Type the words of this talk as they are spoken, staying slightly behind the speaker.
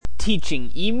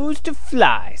teaching emus to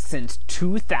fly since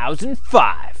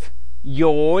 2005.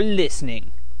 You're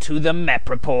listening to the MEP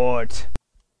Report.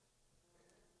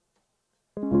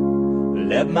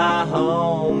 Left my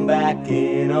home back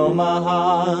in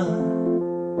Omaha.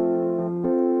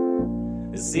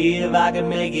 See if I can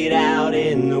make it out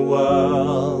in the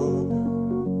world.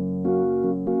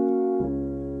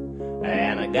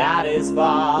 And I got as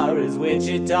far as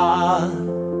Wichita.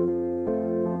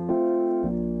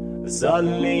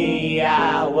 Suddenly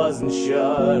I wasn't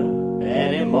sure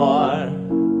anymore.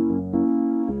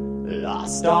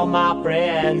 Lost all my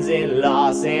friends in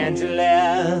Los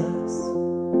Angeles.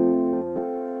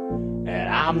 And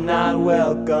I'm not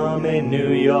welcome in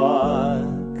New York.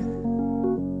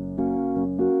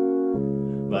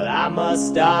 But I must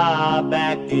stop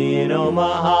back in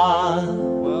Omaha.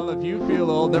 Well, if you feel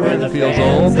old, everyone feels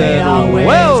old, then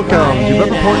welcome to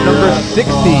MEP Report number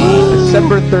 60,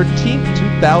 December 13th,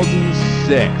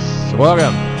 2006.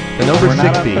 Welcome to number We're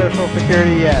 60. Not on Social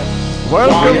Security yet.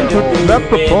 Welcome to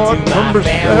MEP Report number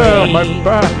 60. My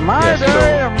back. My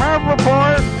day of MEP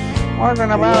Report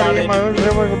wasn't about emos,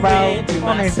 it was about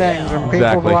funny things in people's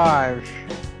Exactly. lives.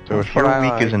 So if your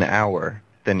week is an hour,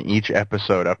 then each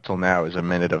episode up till now is a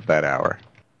minute of that hour.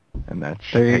 And that's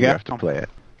There you how go. you have to play it.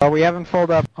 But we haven't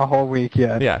filled up a whole week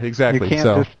yet. Yeah, exactly. You can't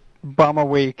So, just bum a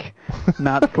week,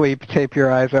 not sleep, tape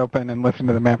your eyes open, and listen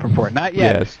to the MEP Report. Not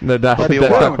yet. yes, that's But not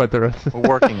soon. quite the We're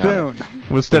working on it. Soon.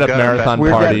 We'll set up We've got a marathon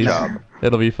better parties. job.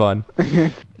 It'll be fun.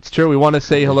 It's true. We want to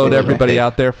say hello to everybody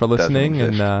out there for Doesn't listening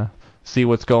exist. and see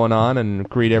what's going on and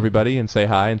greet everybody and say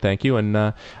hi and thank you. And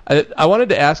I wanted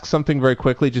to ask something very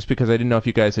quickly just because I didn't know if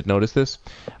you guys had noticed this.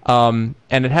 And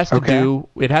it has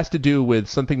to do with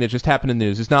something that just happened in the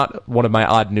news. It's not one of my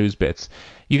odd news bits.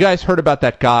 You guys heard about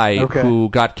that guy who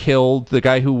got killed, the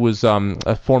guy who was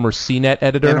a former CNET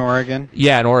editor? In Oregon?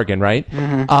 Yeah, in Oregon, right?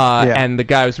 Mm-hmm. And the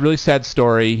guy, it was a really sad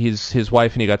story. His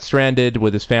wife and he got stranded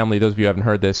with his family. Those of you who haven't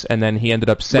heard this. And then he ended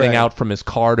up setting out from his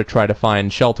car to try to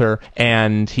find shelter.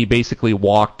 And he basically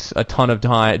walked a ton of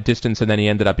distance, and then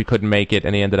he couldn't make it,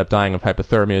 and he ended up dying of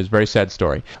hypothermia. It was a very sad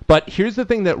story. But here's the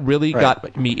thing that really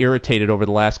got me irritated over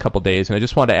the last couple days, and I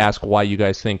just wanted to ask why you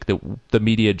guys think that the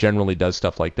media generally does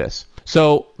stuff like this.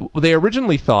 So they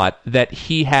originally thought that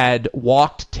he had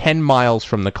walked 10 miles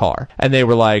from the car. And they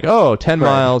were like, 10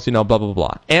 miles, blah, blah,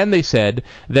 blah. And they said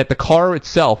that the car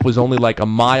itself was only like a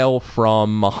mile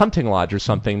from a hunting lodge or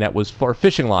something that was for a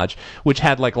fishing lodge, which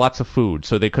had like lots of food.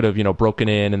 So they could have, broken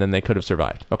in and then they could have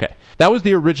survived. Okay. That was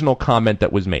the original comment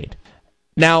that was made.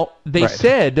 Now, they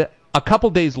said a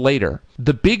couple days later,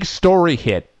 the big story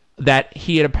hit that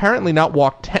he had apparently not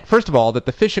walked, first of all, that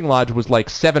the fishing lodge was like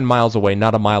 7 miles away,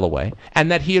 not a mile away,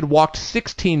 and that he had walked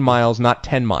 16 miles, not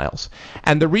 10 miles.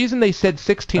 And the reason they said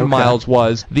 16 miles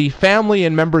was the family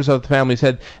and members of the family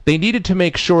said they needed to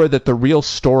make sure that the real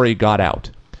story got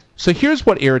out. So here's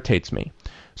what irritates me.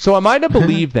 So am I to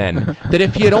believe then that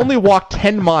if he had only walked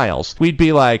 10 miles, we'd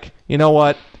be like, you know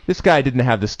what? This guy didn't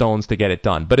have the stones to get it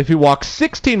done. But if he walks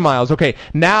 16 miles, okay,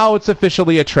 now it's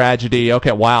officially a tragedy.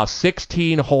 Okay, wow,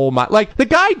 16 whole miles. Like, the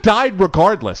guy died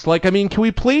regardless. Like, I mean, can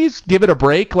we please give it a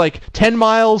break? Like, 10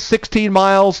 miles, 16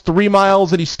 miles, 3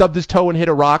 miles, and he stubbed his toe and hit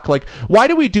a rock. Like, why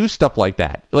do we do stuff like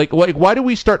that? Like why do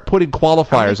we start putting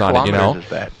qualifiers on it, you know? Is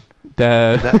that?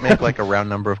 Does that make like a round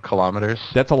number of kilometers?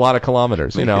 That's a lot of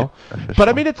kilometers, But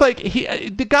I mean, it's like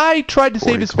the guy tried to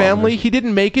save his family. He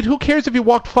didn't make it. Who cares if he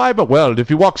walked 5? But well, if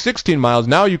you walk 16 miles,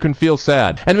 now you can feel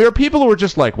sad. And there are people who were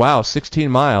just like, "Wow, 16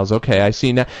 miles. Okay, I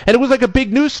see now." And it was like a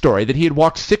big news story that he had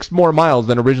walked 6 more miles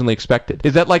than originally expected.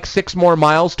 Is that like 6 more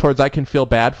miles towards I can feel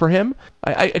bad for him?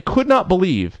 I could not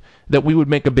believe that we would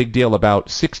make a big deal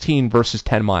about 16 versus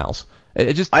 10 miles.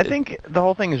 I think the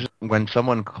whole thing is when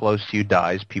someone close to you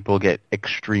dies, people get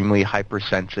extremely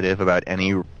hypersensitive about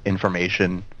any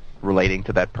information relating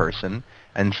to that person,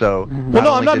 and so. Well,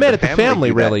 no, I'm not mad at the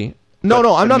family, really.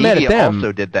 No, I'm not mad at them. The media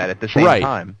also did that at the same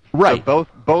time. Right. So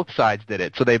both sides did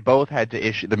it. So they both had to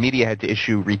issue. The media had to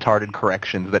issue retarded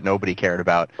corrections that nobody cared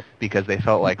about because they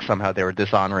felt like somehow they were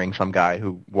dishonoring some guy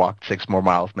who walked 6 more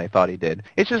miles than they thought he did.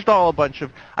 It's just all a bunch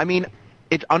of. I mean,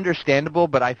 it's understandable,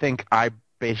 but I think I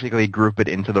basically group it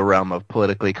into the realm of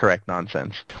politically correct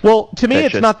nonsense. Well, to me,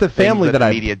 it's not the family that the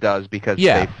media does because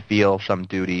they feel some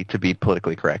duty to be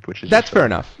politically correct, which is that's fair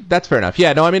enough. That's fair enough.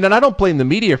 Yeah, no, I mean, and I don't blame the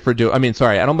media for I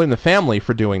don't blame the family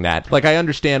for doing that. Like, I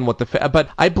understand what but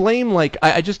I blame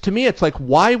I just to me, it's like,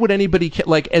 why would anybody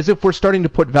as if we're starting to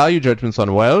put value judgments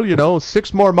on? Well,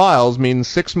 6 more miles means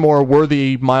 6 more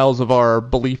worthy miles of our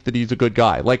belief that he's a good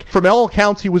guy. Like, from all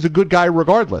accounts, he was a good guy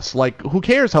regardless. Like, who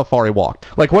cares how far he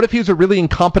walked? Like, what if he was a really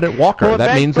incompetent walker? Well,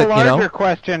 that means that larger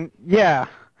question,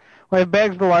 Well, it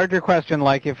begs the larger question,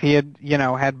 like if he had,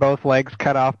 had both legs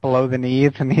cut off below the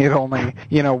knees and he had only,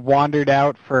 wandered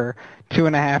out for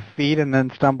 2.5 feet and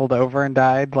then stumbled over and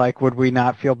died, like, would we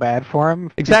not feel bad for him?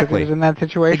 Exactly. Because he was in that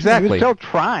situation. Exactly. He was still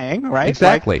trying, right?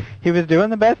 Exactly. Like, he was doing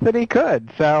the best that he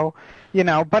could. So,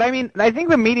 but I mean, I think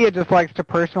the media just likes to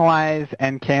personalize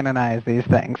and canonize these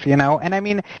things, And I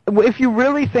mean, if you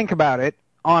really think about it,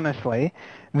 honestly,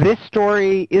 this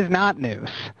story is not news.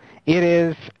 It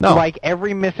is like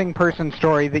every missing person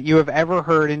story that you have ever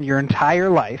heard in your entire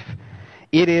life.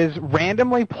 It is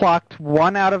randomly plucked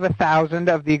 1 out of 1,000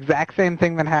 of the exact same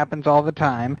thing that happens all the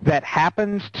time, that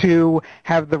happens to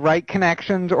have the right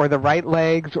connections or the right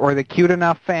legs or the cute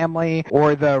enough family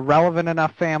or the relevant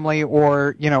enough family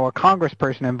or, a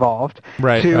congressperson involved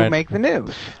to make the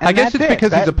news. And I guess it's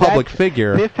because he's a public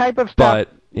figure. This type of stuff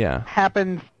yeah.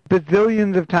 happens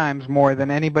bazillions of times more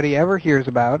than anybody ever hears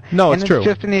about. No, it's true. And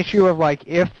it's just an issue of, like,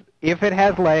 if it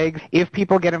has legs, if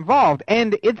people get involved.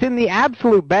 And it's in the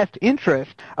absolute best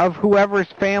interest of whoever's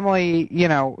family,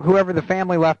 whoever the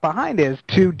family left behind is,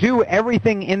 to do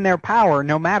everything in their power,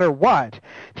 no matter what,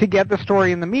 to get the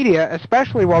story in the media,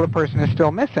 especially while the person is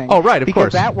still missing. Oh, right, of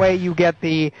course. Because that way you get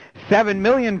the 7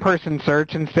 million person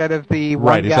search instead of the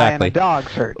one guy and a dog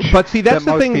search. But see, that's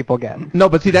the most thing. People get. No,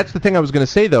 but see, that's the thing I was going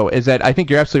to say though, is that I think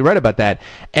you're absolutely right about that.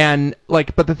 And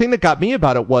but the thing that got me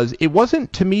about it was, it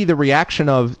wasn't to me the reaction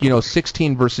of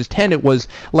 16 versus 10. It was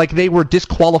like they were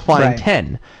disqualifying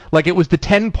 10. Like it was the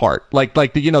 10 part, like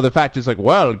the fact is like,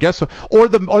 well, guess what? Or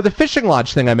the fishing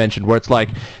lodge thing I mentioned, where it's like,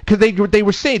 because they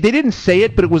were saying, they didn't say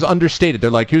it, but it was understated. They're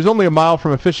like, he was only a mile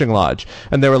from a fishing lodge,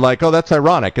 and they were like, oh, that's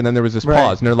ironic. And then there was this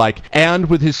pause, and they're like, and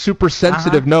with his super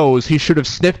sensitive nose, he should have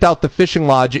sniffed out the fishing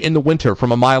lodge in the winter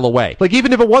from a mile away. Like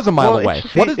even if it was a mile away,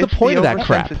 what is the point of that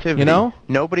crap?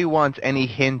 Nobody wants any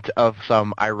hint of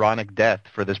some ironic death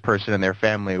for this person and their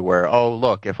family, where, oh,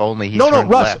 look, if only he turned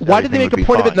Russ, left, why did they make a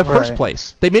point of it in the first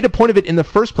place? They made a point of it in the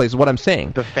first place, is what I'm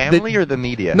saying. The family or the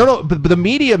media? No, but the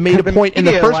media made a point in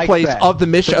the first place of the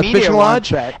fishing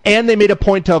lodge, and they made a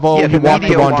point of, he walked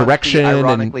the wrong direction.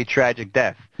 Ironically tragic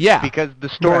death. Yeah. Because the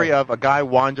story of a guy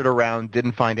wandered around,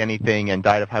 didn't find anything, and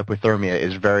died of hypothermia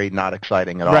is very not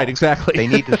exciting at all. Right, exactly. They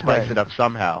need to spice it up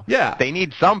somehow. Yeah. They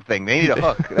need something. They need a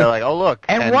hook. They're like, oh, look.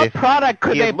 And what product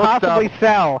could they possibly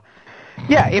sell?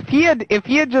 Yeah, if he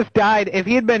had just died, if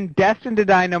he had been destined to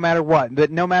die no matter what, that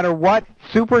no matter what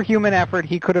superhuman effort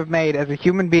he could have made as a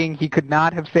human being, he could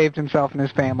not have saved himself and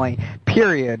his family,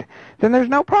 period, then there's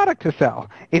no product to sell.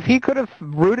 If he could have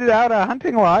rooted out a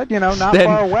hunting lodge, not then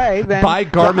far away, then buy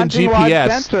Garmin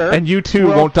GPS, and you too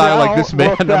won't die like this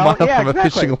man a mile from a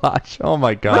fishing lodge. Oh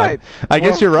my God! Right. I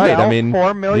guess you're right. I mean,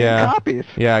 4 million copies.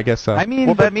 Yeah, I guess so. I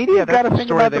mean, the media's got to think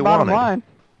about the bottom line.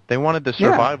 They wanted the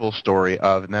survival story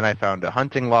of, and then I found a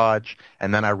hunting lodge,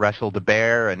 and then I wrestled a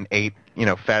bear and ate,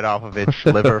 fed off of its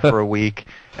liver for a week,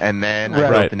 and then I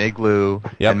built an igloo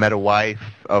and met a wife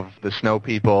of the snow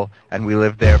people, and we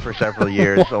lived there for several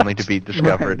years, only to be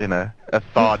discovered in a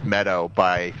thawed meadow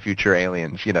by future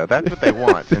aliens. That's what they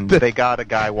want, and they got a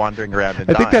guy wandering around and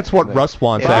I think that's what Russ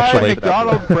wants, Buy actually.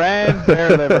 McDonald's brand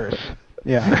bear livers.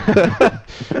 Yeah.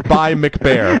 By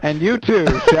McBear. And you too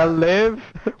shall live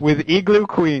with Igloo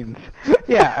Queens.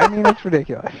 Yeah, I mean, it's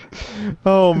ridiculous.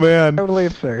 Oh man, totally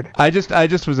absurd. I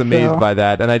just was amazed by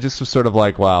that, and I just was sort of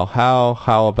like, wow,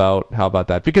 how about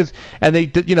that? Because, and they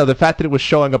did, the fact that it was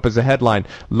showing up as a headline,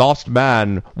 lost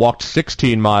man walked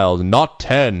 16 miles, not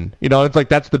 10. It's like,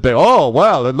 that's the big, oh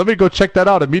well, let me go check that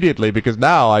out immediately, because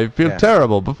now I feel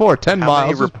terrible. Before 10 miles, how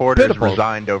many reporters pitiful.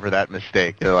 Resigned over that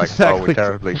mistake? They're like, oh, we're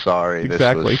terribly sorry.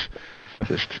 Exactly. This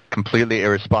was just completely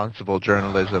irresponsible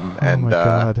journalism. Oh my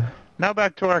God. Now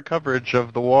back to our coverage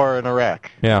of the war in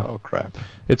Iraq. Yeah. Oh, crap.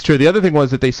 It's true. The other thing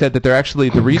was that they said that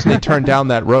the reason they turned down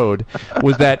that road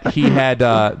was that he had,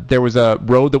 there was a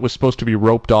road that was supposed to be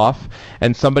roped off,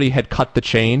 and somebody had cut the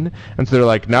chain, and so they're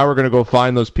like, now we're going to go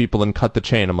find those people and cut the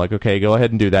chain. I'm like, okay, go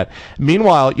ahead and do that.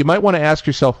 Meanwhile, you might want to ask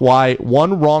yourself why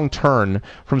one wrong turn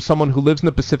from someone who lives in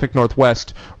the Pacific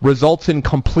Northwest results in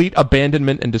complete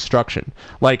abandonment and destruction.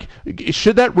 Like,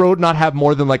 should that road not have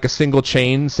more than like a single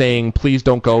chain saying, please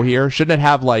don't go here? Shouldn't it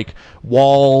have like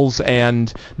walls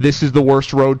and this is the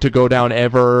worst road to go down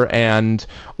ever, and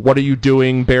what are you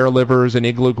doing, bear livers and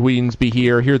igloo queens be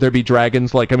here there be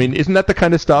dragons? Like, I mean, isn't that the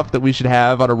kind of stuff that we should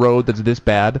have on a road that's this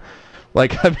bad?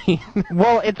 Like, I mean,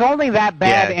 well, it's only that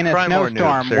bad in a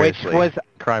snowstorm, which was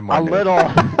a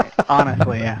little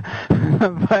honestly,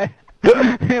 but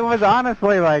it was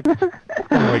honestly like, oh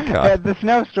my God. The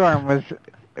snowstorm was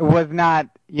was not,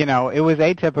 it was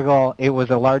atypical. It was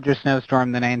a larger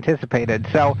snowstorm than I anticipated.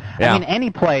 So, Yeah. I mean, any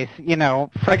place,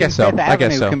 I guess so. Fifth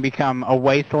Avenue so. can become a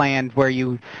wasteland where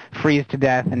you freeze to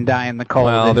death and die in the cold.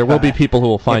 Well, there will be people who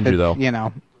will find if you, though.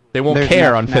 it's, They won't there's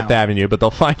care no on Fifth snow. Avenue, but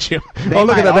they'll find you. They Oh,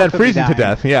 look at might that man also be freezing to dying.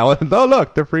 death. Yeah. Oh,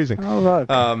 look, they're freezing. Oh,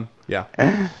 look. Yeah.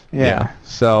 Yeah.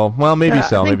 So, well, maybe Yeah,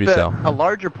 so, I think maybe that so. A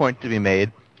larger point to be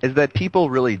made is that people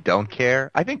really don't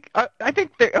care. I think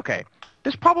okay.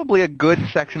 There's probably a good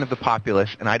section of the populace,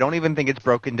 and I don't even think it's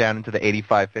broken down into the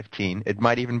 85-15. It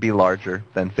might even be larger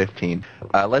than 15.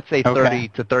 Let's say 30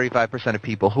 to 35% of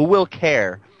people who will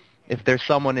care if there's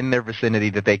someone in their vicinity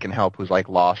that they can help who's like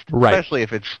lost, Right. especially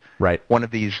if it's Right. one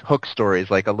of these hook stories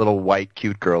like a little white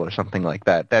cute girl or something like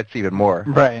that. That's even more.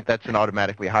 Right. That's an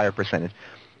automatically higher percentage.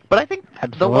 But I think the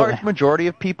Absolutely. large majority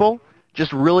of people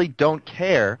just really don't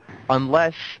care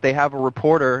unless they have a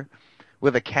reporter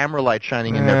with a camera light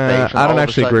shining in their face. And I don't all of a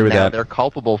actually sudden agree with now that. They're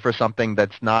culpable for something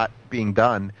that's not being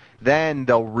done. Then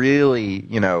they'll really,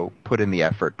 put in the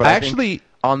effort. But I think Actually,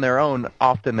 on their own,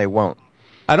 often they won't.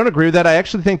 I don't agree with that. I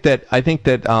actually think that I think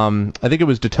it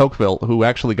was de Tocqueville who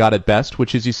actually got it best,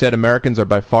 which is he said Americans are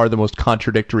by far the most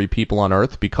contradictory people on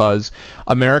earth because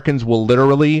Americans will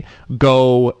literally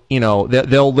go,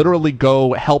 they'll literally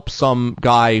go help some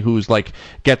guy who's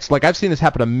gets I've seen this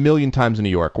happen a million times in New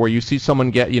York where you see someone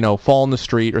get, fall in the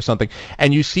street or something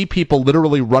and you see people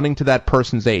literally running to that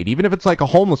person's aid. Even if it's like a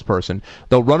homeless person,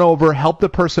 they'll run over, help the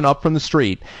person up from the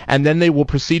street, and then they will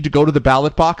proceed to go to the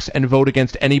ballot box and vote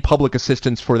against any public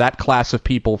assistance for that class of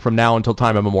people from now until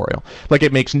time immemorial.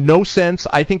 It makes no sense.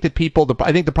 I think that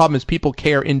I think the problem is people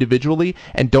care individually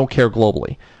and don't care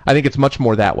globally. I think it's much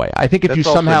more that way. I think if That's you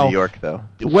also somehow New York, though.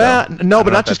 Well, So, no, I don't but know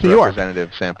not if just that's New a York.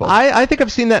 Representative sample. I think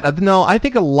I've seen that. No, I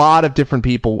think a lot of different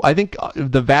people. I think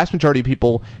the vast majority of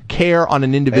people care on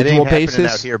an individual happening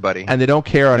basis, out here, buddy. and they don't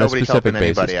care on Nobody's a specific helping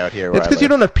basis. anybody out here where It's I because you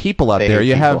live. don't have people out They there. hate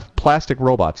You people. have plastic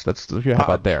robots. That's what you have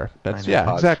out there. I That's know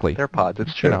pods. exactly. They're pods.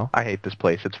 It's true. I hate this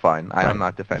place. It's fine. I'm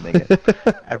not defending it.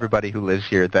 Everybody who lives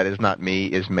here that is not me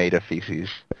is made of feces.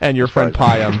 And your as far friend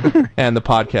as- Payam and the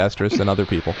podcastress and other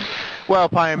people. Well,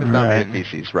 Payam is not Right. made of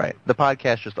feces, right? The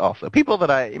podcast just also. People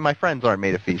that my friends aren't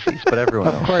made of feces, but everyone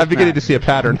else. I'm beginning to see a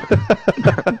pattern.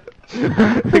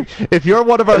 If you're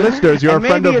one of our listeners, you're And a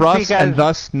friend maybe of it's Russ and because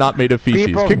thus not made of feces.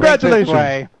 People Congratulations.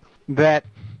 think this way that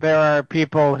there are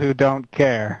people who don't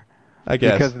care. I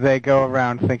guess. Because they go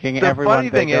around thinking The everyone funny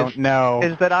they thing don't know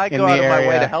is that I in go the out of my way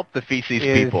area to help the feces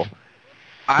is people.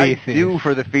 I feces. do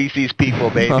for the feces people,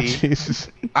 baby. Oh, Jesus.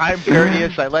 I'm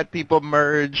courteous. I let people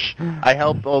merge. I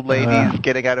help old ladies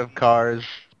getting out of cars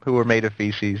who are made of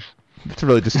feces. It's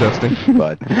really disgusting.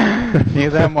 But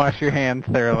You then wash your hands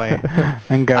thoroughly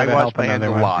and go I to wash help my hands another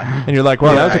a one. lot. And you're like,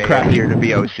 well, that was a I crappy. appear to be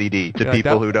OCD to You're like,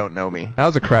 people that- who don't know me. That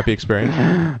was a crappy experience.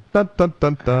 Dun, dun,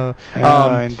 dun, dun.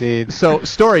 Oh, indeed. So,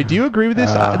 Story, do you agree with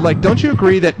this? Don't you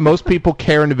agree that most people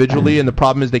care individually, and the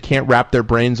problem is they can't wrap their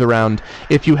brains around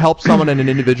if you help someone at an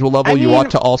individual level, you mean- ought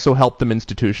to also help them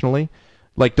institutionally?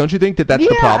 Don't you think that that's yeah,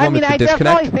 the problem? I mean, is the I disconnect?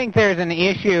 definitely think there's an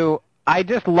issue. I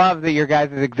just love that your guys'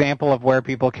 example of where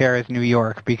people care is New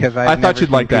York because I I've thought never you'd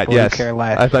seen like that. people Yes, who care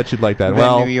less. I thought you'd like that. than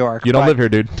Well, New York, you don't but live here,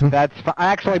 dude.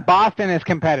 Actually, Boston is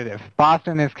competitive.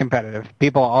 Boston is competitive.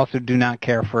 People also do not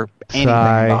care for anything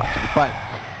Sigh. in Boston.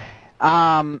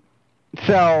 But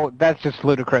so that's just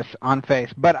ludicrous on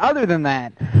face. But other than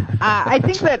that, I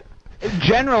think that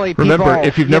generally people. Remember,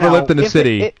 if you've never lived in a if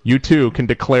city, you too can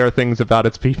declare things about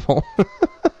its people.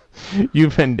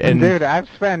 You've been dude, I've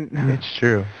spent. It's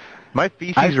true. My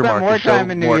feces I spent remark more is so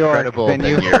time in New more York credible than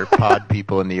than you- your pod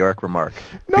people in New York remark.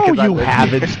 No, Because I you live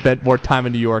haven't here. spent more time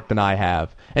in New York than I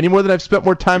have. Any more than I've spent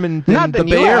more time in Not the than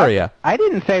you Bay have. Area. I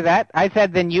didn't say that. I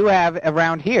said than you have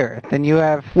around here. Than you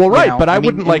have. Well, right, you know, but I mean,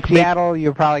 wouldn't, in like, make- Seattle.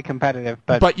 You're probably competitive,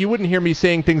 but But you wouldn't hear me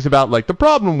saying things about, the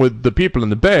problem with the people in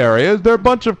the Bay Area is they're a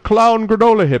bunch of clown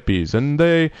granola hippies, and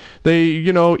they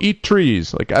eat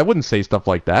trees. I wouldn't say stuff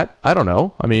like that. I don't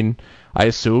know. I mean, I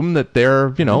assume that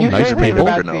they're, you nice say things people.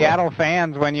 about Granola. Seattle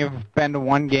fans when you've been to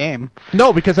one game.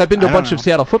 No, because I've been to a I bunch don't of know.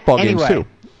 Seattle football games, Anyway. too.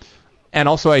 And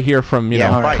also I hear from,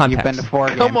 All right, contacts. you've been to 4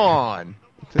 games. Come on.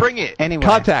 Bring it. Anyway,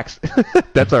 Contacts.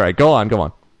 That's all right. Go on.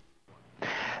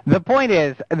 the point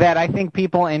is that I think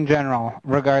people in general,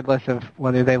 regardless of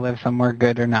whether they live somewhere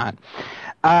good or not,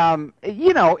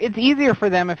 it's easier for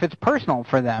them if it's personal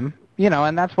for them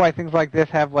and that's why things like this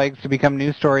have legs to become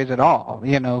news stories at all,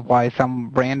 by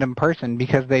some random person,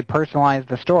 because they personalize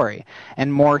the story.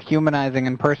 And more humanizing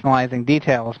and personalizing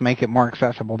details make it more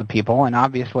accessible to people, and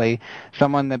obviously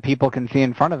someone that people can see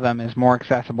in front of them is more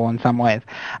accessible in some ways.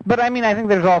 But I think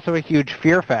there's also a huge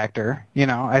fear factor.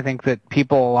 I think that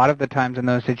people a lot of the times in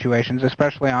those situations,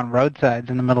 especially on roadsides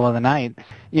in the middle of the night,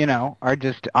 are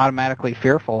just automatically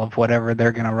fearful of whatever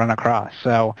they're going to run across.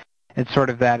 So it's sort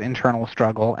of that internal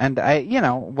struggle. And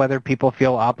whether people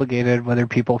feel obligated, whether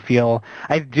people feel,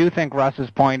 I do think Russ's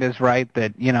point is right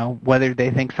that, whether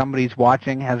they think somebody's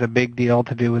watching has a big deal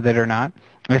to do with it or not.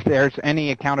 If there's any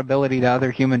accountability to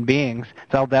other human beings,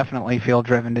 they'll definitely feel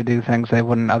driven to do things they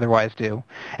wouldn't otherwise do.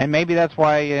 And maybe that's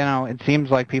why, it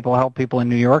seems like people help people in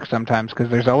New York sometimes, because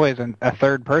there's always a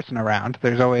third person around.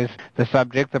 There's always the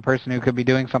subject, the person who could be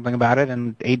doing something about it,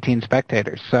 and 18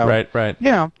 spectators. So, right.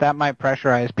 That might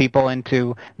pressurize people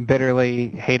into bitterly,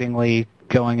 hatingly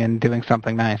going and doing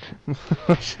something nice.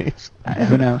 Jeez.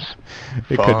 Who knows?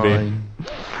 It could be.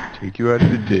 Take you out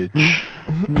of the ditch.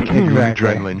 Exactly.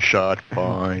 Adrenaline shot.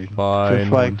 Fine.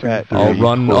 Just like that. I'll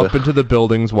run up into the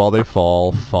buildings while they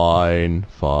fall. Fine.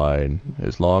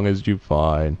 As long as you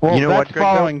fine. Well, You know that's what, Greg,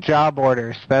 following job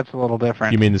orders. That's a little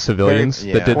different. You mean the civilians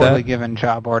Very that did poorly that? given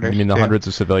job orders. You mean the too. hundreds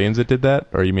of civilians that did that?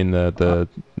 Or you mean the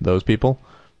those people?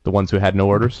 The ones who had no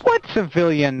orders? What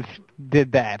civilians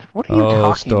did that? What are you Oh,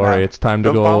 talking story. about? It's time to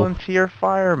The go. volunteer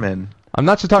firemen. I'm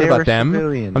not just talking They about were them.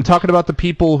 civilians. I'm talking about the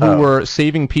people who were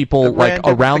saving people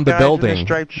around the guys building. In the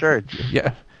striped shirts.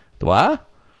 Yeah. What?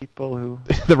 People who...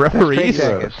 The referees?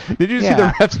 Straight Did you see Yeah. the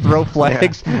refs throw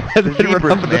flags and The then run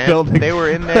zebras, up the man. building? They were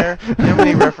in there. You know how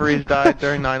many referees died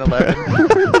during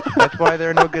 9/11? That's why there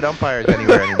are no good umpires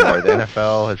anywhere anymore. The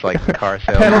NFL has like car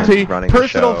sales Penalty, running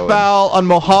personal the show. foul on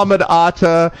Mohammed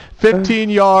Atta,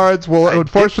 15 yards, will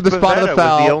enforce for the spot of the Pavetta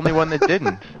foul. was the only one that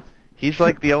didn't. He's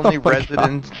like the only Oh my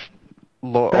resident...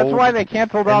 That's why they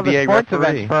canceled all the NBA sports referee.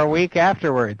 events for a week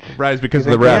afterwards. Right, it's because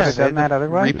You of the think they refs. have done that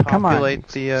otherwise? Come on. Repopulate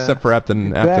the... Except for Apton.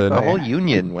 Exactly. the whole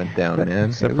union went down, man.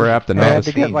 Except for Apton. They had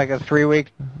to scene. get like a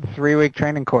three-week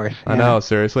training course. I know,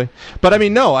 seriously. But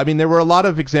there were a lot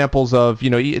of examples of,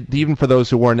 even for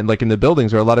those who weren't in the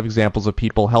buildings, there are a lot of examples of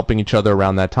people helping each other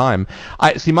around that time.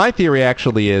 My theory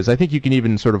actually is, I think you can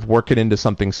even sort of work it into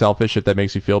something selfish if that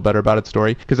makes you feel better about its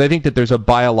story, because I think that there's a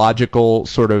biological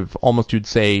sort of, almost you'd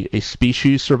say, a species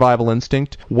survival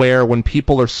instinct, where when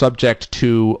people are subject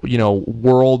to,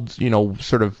 world,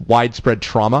 sort of widespread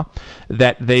trauma,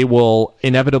 that they will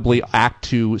inevitably act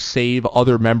to save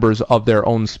other members of their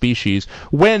own species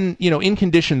when, in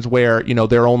conditions where,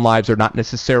 their own lives are not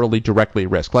necessarily directly at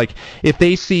risk. Like, if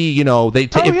they see,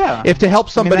 if to help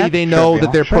somebody that's they know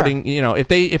that trivial, they're sure. putting,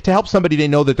 if to help somebody they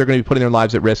know that they're going to be putting their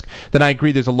lives at risk, then I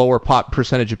agree there's a lower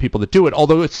percentage of people that do it,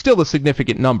 although it's still a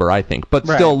significant number, I think, but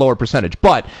still a lower percentage.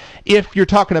 But if you're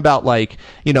talking about, like,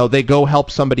 they go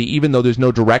help somebody even though there's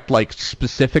no direct, like,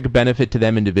 specific benefit to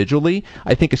them individually,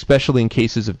 I think especially in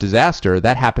cases of disaster,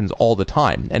 that happens all the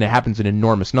time, and it happens in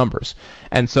enormous numbers.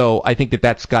 And so I think that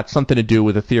that's got something to do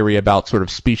with a theory about sort of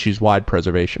species-wide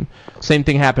preservation. Same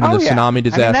thing happened in the tsunami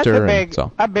disaster. That's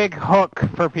a big hook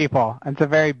for people. It's a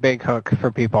very big hook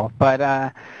for people.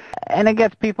 But and it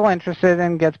gets people interested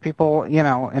and gets people,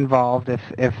 involved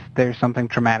if there's something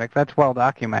traumatic. That's well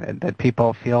documented, that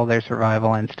people feel their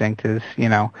survival instinct is,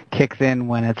 kicks in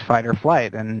when it's fight or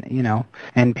flight, and,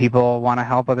 and people want to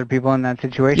help other people in that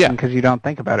situation because you don't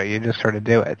think about it, you just sort of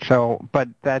do it. So, but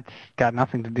that's got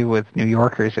nothing to do with New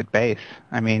Yorkers at base.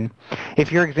 I mean,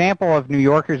 if your example of New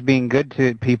Yorkers being good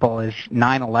to people is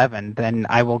 9/11, then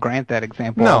I will grant that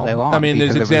example all day long. I mean,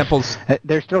 there's examples.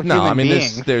 They're still human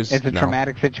beings. There's it's a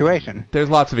traumatic situation. There's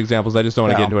lots of examples. I just don't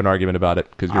want to get into an argument about it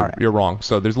because you're wrong.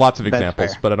 So there's lots of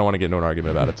examples, but I don't want to get into an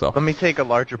argument about it. So let me take a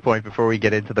larger point before we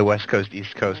get into the West Coast,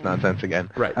 East Coast nonsense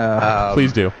again. Right.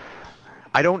 Please do.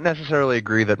 I don't necessarily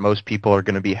agree that most people are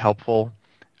going to be helpful.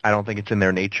 I don't think it's in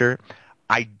their nature.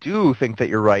 I do think that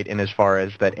you're right in as far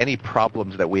as that any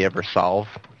problems that we ever solve,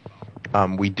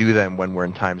 we do them when we're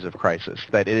in times of crisis.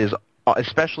 That it is,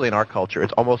 especially in our culture,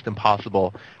 it's almost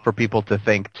impossible for people to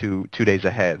think 2 days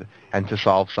ahead and to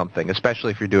solve something,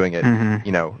 especially if you're doing it,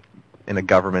 in a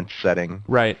government setting,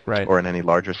 right, or in any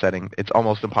larger setting. It's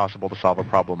almost impossible to solve a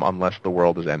problem unless the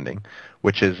world is ending,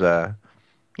 which is, I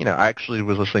actually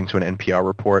was listening to an NPR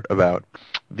report about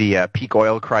the peak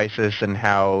oil crisis and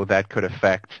how that could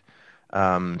affect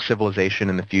civilization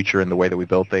in the future and the way that we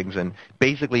build things. And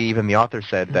basically, even the author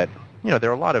said that, there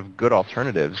are a lot of good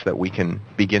alternatives that we can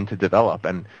begin to develop,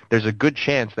 and there's a good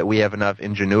chance that we have enough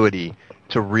ingenuity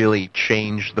to really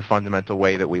change the fundamental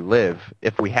way that we live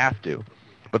if we have to.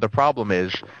 But the problem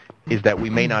is is that we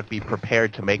may not be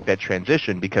prepared to make that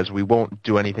transition because we won't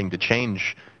do anything to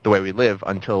change the way we live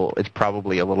until it's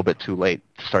probably a little bit too late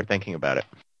to start thinking about it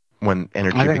when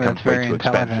energy becomes way too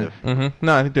expensive. Mm-hmm.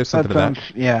 No, I think there's something to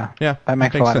that. Yeah, yeah, that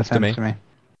makes a lot of sense to me.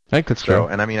 I think that's true.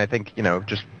 And I mean, I think,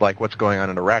 just like what's going on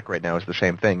in Iraq right now is the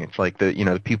same thing. It's like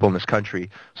the people in this country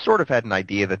sort of had an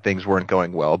idea that things weren't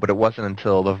going well, but it wasn't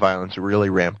until the violence really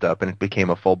ramped up and it became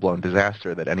a full-blown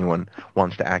disaster that anyone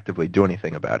wants to actively do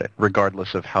anything about it,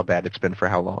 regardless of how bad it's been for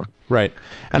how long. Right.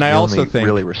 And I also think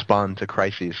really respond to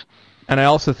crises. And I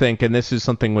also think, and this is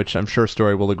something which I'm sure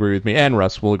Story will agree with me, and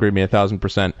Russ will agree with me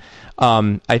 1,000%,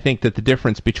 I think that the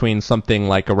difference between something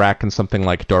like Iraq and something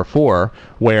like Darfur,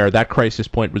 where that crisis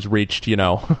point was reached,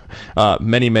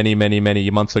 many, many, many, many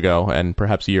months ago, and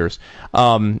perhaps years,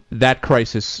 that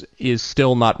crisis is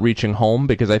still not reaching home,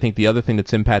 because I think the other thing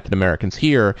that's impacted Americans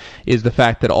here is the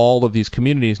fact that all of these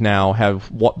communities now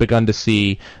have begun to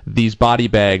see these body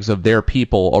bags of their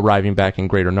people arriving back in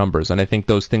greater numbers. And I think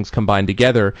those things combined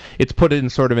together, it's put it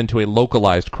in sort of into a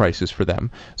localized crisis for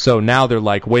them. So now they're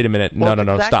like, wait a minute, no,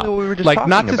 stop. Like,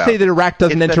 not to say that Iraq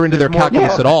doesn't enter into their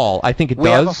calculus at all. I think it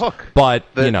does. Have a hook. But,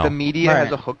 the media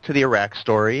has a hook to the Iraq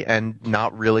story and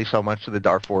not really so much to the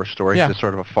Darfur story. Yeah. It's just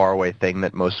sort of a faraway thing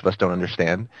that most of us don't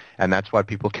understand. And that's why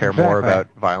people care more about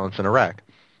violence in Iraq.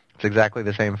 It's exactly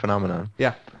the same phenomenon.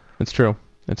 Yeah, it's true.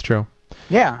 It's true.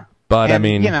 Yeah. But, and, I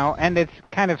mean... and it's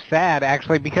kind of sad,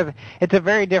 actually, because it's a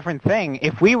very different thing.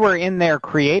 If we were in there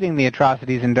creating the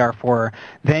atrocities in Darfur,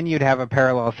 then you'd have a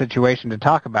parallel situation to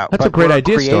talk about. That's a great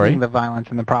idea, Story. Creating the violence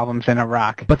and the problems in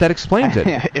Iraq. But that explains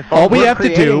it. All we have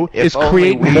to do is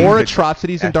create more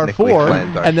atrocities in Darfur,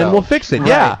 and then we'll fix it. Right.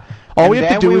 Yeah. All we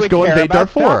have to do is go invade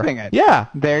Darfur. Yeah.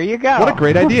 There you go. What a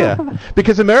great idea.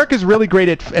 Because America's really great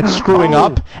at screwing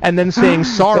up and then saying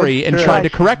sorry and trying to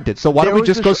correct it. So why don't we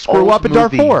just go screw up in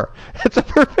Darfur? It's a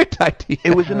perfect idea.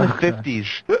 It was in the 50s.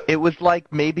 It was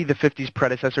like maybe the 50s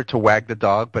predecessor to Wag the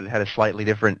Dog, but it had a slightly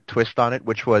different twist on it,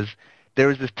 which was there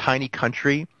was this tiny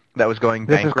country that was going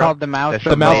bankrupt. This is called The Mouse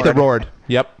That Roared.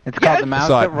 Yep. It's called The Mouse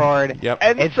That Roared. Yep.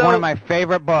 And it's one of my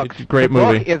favorite books. It's a great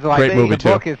movie. The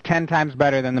book is 10 times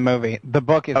better than the movie. The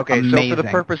book is amazing. So for the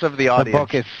purpose of the audience, the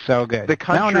book is so good. The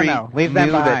country Leave knew that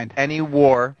behind. that any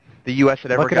war the U.S.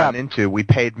 had ever gotten into, we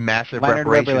paid massive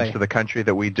reparations to the country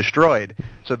that we destroyed.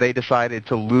 So they decided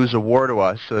to lose a war to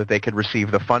us so that they could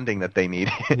receive the funding that they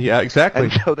needed. Yeah, exactly.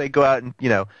 And so they go out and,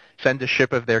 send a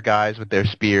ship of their guys with their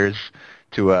spears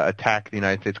to attack the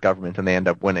United States government, and they end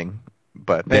up winning.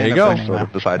 But there you go. Sort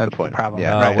of besides the point. Problem.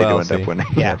 Yeah, right. They do end up winning.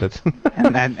 Yeah.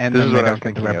 and this is what I was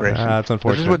thinking of. That's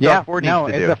unfortunate. This is what Darfur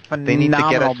needs to do. They need to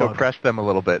get us to book. oppress them a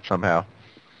little bit somehow.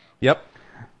 Yep.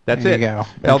 That's there it. You go.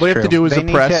 All we have to do is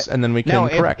oppress, and then we can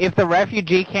correct. If the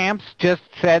refugee camps just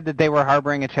said that they were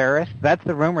harboring a terrorist, that's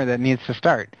the rumor that needs to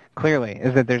start. Clearly,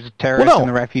 is that there's terrorists in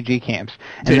the refugee camps,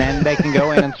 and then they can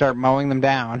go in and start mowing them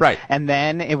down. Right. And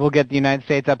then it will get the United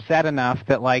States upset enough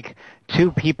that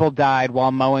 2 people died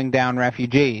while mowing down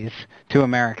refugees, 2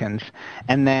 Americans,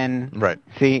 and then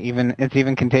see, it's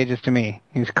even contagious to me.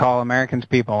 You just call Americans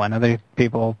people and other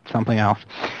people something else.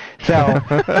 So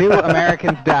 2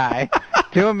 Americans die.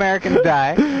 2 Americans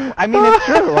die. I mean, it's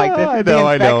true. This is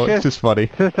I know. It's just funny.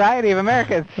 Society of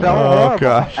America is so horrible.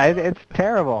 Gosh. It's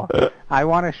terrible. I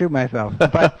want to shoot myself.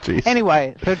 But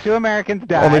anyway, so 2 Americans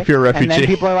die. Only if you're a refugee. And then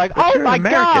people are like, oh my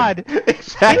God,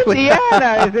 exactly.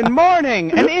 Indiana is in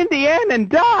mourning. An Indianan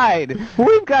died.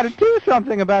 We've got to do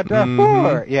something about Darfur.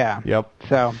 Mm-hmm. Yeah. Yep.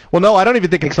 So. Well, no, I don't even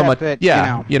think it's so much. That,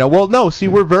 well, no. See,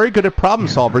 we're very good at problem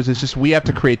solvers. It's just we have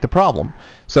to create the problem.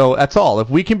 So that's all. If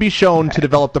we can be shown to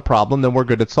develop the problem, then we're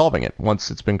good at solving it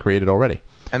once it's been created already.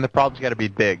 And the problem's got to be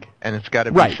big, and it's got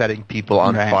to be setting people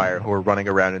on fire who are running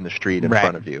around in the street in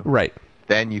front of you. Right.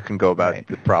 Then you can go about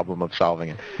the problem of solving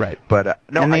it. Right. But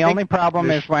the only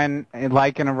problem is when,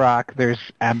 like in Iraq, there's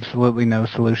absolutely no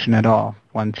solution at all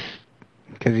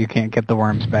because you can't get the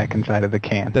worms back inside of the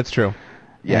can. That's true.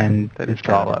 Yeah, and that is it's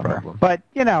all a over. problem. But,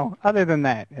 other than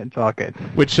that, it's all good.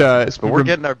 But we're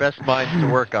getting our best minds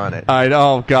to work on it.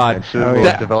 Oh, God. And soon we'll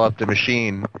have developed a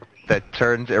machine that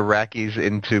turns Iraqis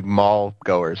into mall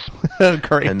goers.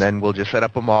 Great. And then we'll just set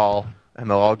up a mall, and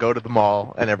they'll all go to the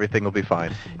mall, and everything will be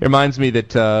fine. It reminds me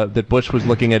that Bush was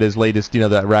looking at his latest, the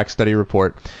Iraq study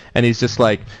report, and he's just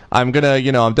like, I'm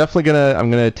definitely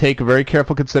gonna take a very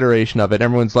careful consideration of it. And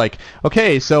everyone's like,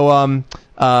 okay, so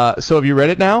So have you read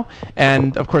it now?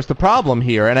 And, of course, the problem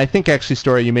here, and I think actually,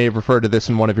 Story, you may have referred to this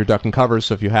in one of your Duck and Covers,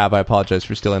 so if you have, I apologize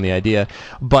for stealing the idea.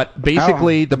 But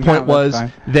basically, the point was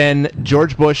then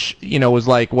George Bush, was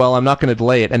like, well, I'm not going to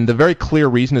delay it. And the very clear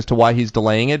reason as to why he's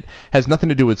delaying it has nothing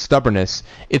to do with stubbornness.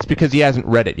 It's because he hasn't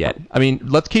read it yet. I mean,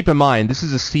 let's keep in mind, this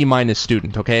is a C-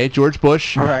 student, okay? George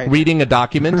Bush reading a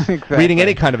document, Exactly. reading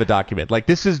any kind of a document. Like,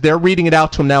 they're reading it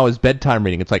out to him now as bedtime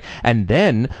reading. It's like, and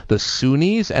then the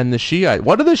Sunnis and the Shiite.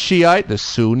 What are the Shiite? The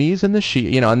Sunnis and the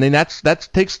Shiite. And then that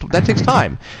takes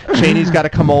time. Cheney's got to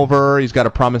come over. He's got to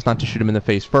promise not to shoot him in the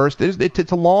face first.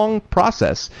 It's a long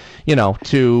process,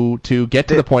 to get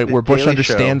to the point where Bush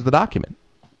understands the document.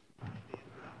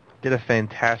 Did a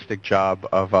fantastic job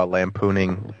of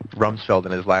lampooning Rumsfeld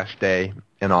in his last day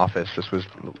in office. This was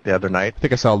the other night. I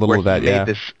think I saw a little of that, he made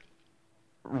this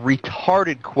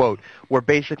retarded quote where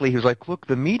basically he was like, look,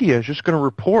 the media is just going to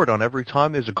report on every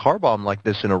time there's a car bomb like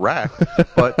this in Iraq.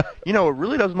 But, it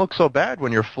really doesn't look so bad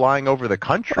when you're flying over the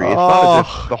country. It's not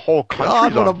as if the whole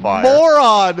country's on fire.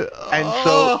 Moron! And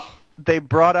so they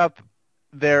brought up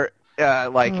their,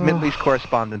 Middle East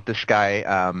correspondent, this guy,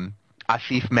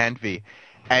 Asif Manvi,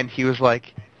 and he was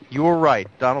like, you were right.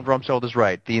 Donald Rumsfeld is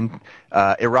right.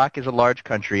 Iraq is a large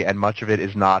country, and much of it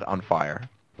is not on fire.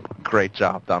 Great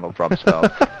job, Donald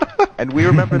Rumsfeld. And we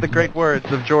remember the great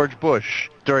words of George Bush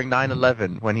during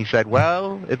 9/11 when he said,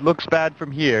 well, it looks bad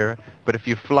from here, but if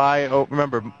you fly,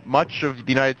 remember, much of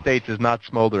the United States is not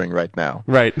smoldering right now.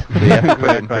 Right. So you have to put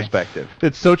it in perspective.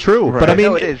 It's so true. Right. But I mean,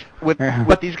 no, it is. With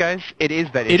these guys, it is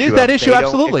that issue. It is that issue, they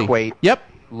absolutely. Don't equate Yep.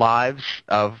 lives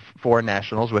of foreign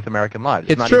nationals with American lives.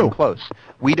 It's not true. even close.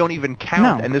 We don't even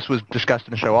count, and this was discussed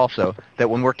in the show also,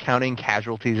 that when we're counting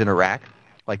casualties in Iraq,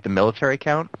 like the military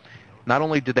count, not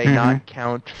only do they not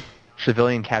count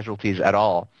civilian casualties at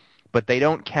all, but they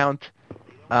don't count,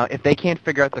 if they can't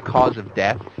figure out the cause of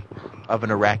death of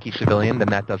an Iraqi civilian, then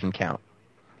that doesn't count.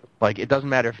 Like, it doesn't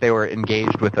matter if they were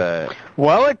engaged with a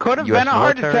Well, it could have US been a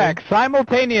heart military. attack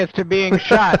simultaneous to being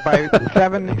shot by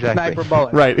 7 sniper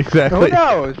bullets. Right, exactly. Who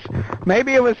knows?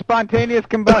 Maybe it was spontaneous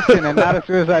combustion and not a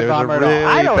suicide There was bomber a at all. really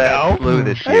I don't bad know. flu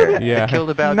this year. Yeah. It killed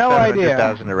about No idea.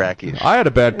 700,000 Iraqis. I had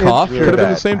a bad cough. true. Could have been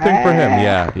the same thing for him.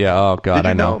 Ah. Yeah. Oh, God, Did you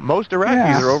I know. Most Iraqis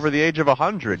Yeah. are over the age of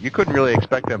 100. You couldn't really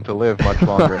expect them to live much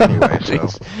longer anyway. So.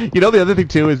 Jeez. The other thing,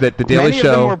 too, is that the Daily Many of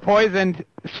them Show... were poisoned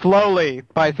slowly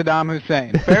by Saddam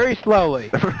Hussein. Very slowly.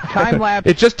 Time lapse.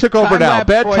 It just took over now. time-lapse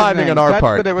Bad poisoning, timing on our such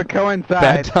part. that it would Bad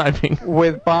coincide timing.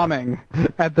 with bombing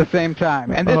at the same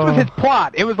time. And this was his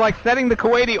plot. It was like setting the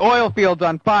Kuwaiti oil fields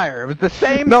on fire. It was the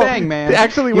same thing, man.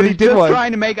 Actually, what he did was was...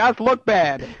 trying to make us look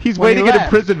bad. He's when waiting he in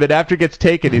left. imprisonment after he gets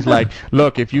taken. He's like,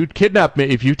 look, if you kidnap me,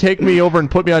 if you take me over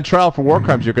and put me on trial for war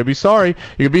crimes, you're gonna be sorry.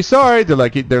 You're gonna be sorry.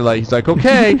 He's like,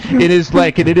 okay. In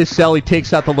his cell, he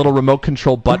takes out the little remote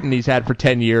control button he's had for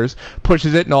 10 years,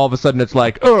 pushes it, and all of a sudden it's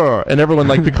like, and everyone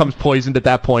becomes poisoned at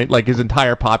that point. Like his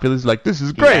entire populace is like, this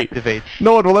is great. He activates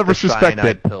No one will ever the suspect cyanide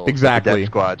it. pills that Exactly. The death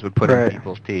squads would put in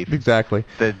people's teeth. Exactly.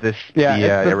 The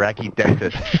Yeah, Iraqi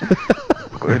dentists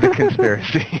were the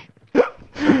conspiracy.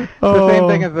 The same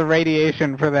thing as the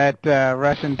radiation for that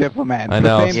Russian diplomat. I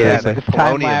know. The same Yeah, thing. the Just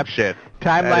time polonium lapse. shit.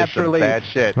 Time That lapse is some release. bad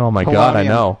shit. Oh my God, I Polonium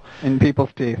know. in people's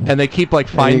teeth. And they keep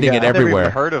finding go. it I've never everywhere.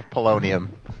 even heard of polonium.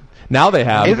 Now they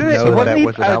have. Isn't it? know Wasn't that he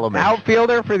was an an element.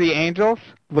 outfielder for the Angels?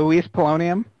 Luis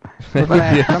Polonium? Wasn't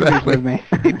that? Yeah, Somebody's exactly. with me.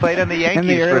 He played on the Yankees in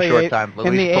the for a early short eight- time. in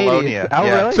Luis the 80s. Polonia. Oh,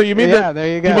 yeah. really? So you mean yeah, there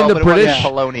you go. you mean the But it wasn't British-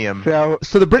 polonium.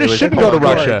 So the British It was shouldn't go to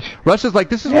George. Russia. Russia's like,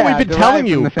 this is Yeah, what we've been derived telling from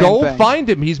you. the same Go thing. find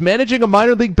him. He's managing a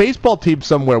minor league baseball team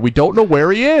somewhere. We don't know where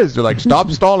he is. They're like,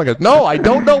 stop stalling us. No, I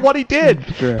don't know what he did.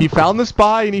 true. He found the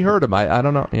spy and he heard him. I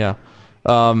don't know. Yeah.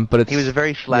 But it's He was a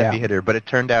very slappy Yeah. hitter, but it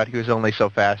turned out he was only so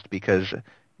fast because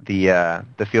the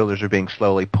fielders were being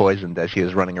slowly poisoned as he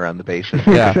was running around the bases.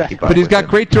 yeah. To keep up But he's with got him.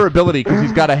 great durability because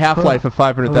he's got a half-life of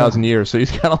 500,000 years, so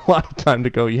he's got a lot of time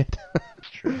to go yet.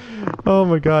 Oh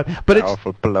my God. But it's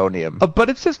Powerful polonium. But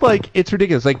it's just it's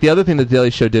ridiculous. Like the other thing the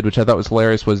Daily Show did, which I thought was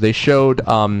hilarious, was they showed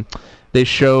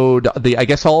I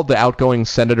guess all of the outgoing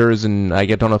senators, and I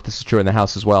don't know if this is true in the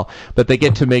House as well, but they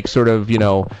get to make sort of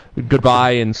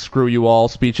goodbye and screw you all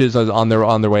speeches on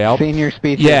their way out. Senior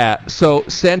speeches. Yeah. So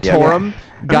Santorum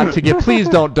got to get. Please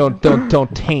don't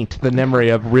taint the memory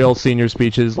of real senior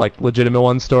speeches, like legitimate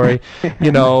one story.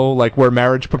 Like where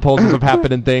marriage proposals have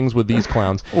happened and things with these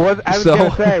clowns. I was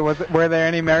going to say, were there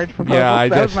any marriage proposals? Yeah,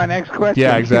 that was my next question.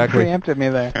 Yeah, exactly. You preempted me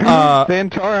there.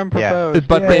 Santorum Yeah. proposed.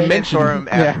 But yeah, they yeah. mentioned- Santorum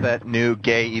asked Yeah. that new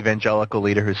gay evangelical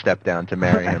leader who stepped down to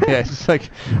marry him. Yeah, it's like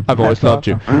I've always That's loved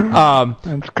you.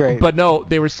 That's great. But no,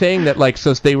 they were saying that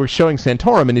so they were showing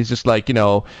Santorum, and he's just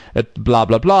blah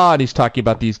blah blah, and he's talking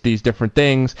about these different things.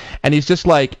 things, and he's just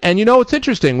like, and it's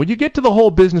interesting, when you get to the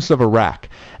whole business of Iraq,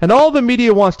 and all the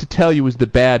media wants to tell you is the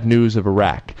bad news of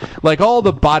Iraq, like all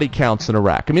the body counts in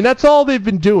Iraq. I mean, that's all they've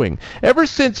been doing. Ever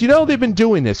since, they've been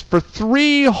doing this for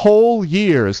 3 whole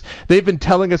years. They've been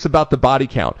telling us about the body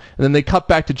count. And then they cut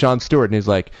back to Jon Stewart, and he's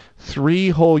like, 3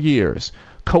 whole years.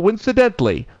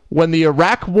 Coincidentally, when the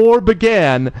Iraq War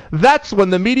began, that's when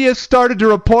the media started to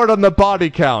report on the body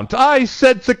count. I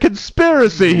sense a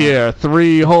conspiracy here.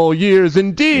 3 whole years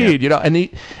indeed. And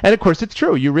of course it's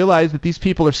true. You realize that these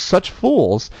people are such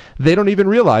fools, they don't even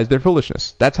realize their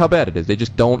foolishness. That's how bad it is. They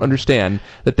just don't understand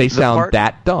that they sound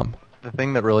that dumb. The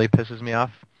thing that really pisses me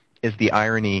off is the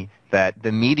irony that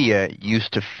the media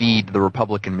used to feed the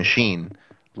Republican machine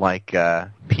like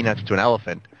peanuts to an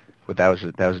elephant. But that was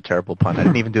a terrible pun. I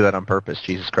didn't even do that on purpose.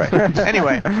 Jesus Christ.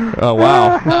 Anyway. Oh,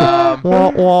 wow.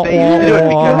 They used to do it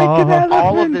because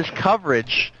all of this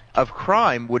coverage of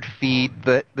crime would feed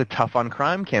the tough on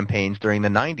crime campaigns during the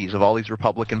 90s of all these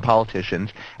Republican politicians,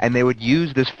 and they would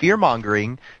use this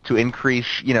fear-mongering to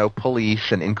increase,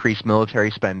 police and increase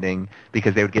military spending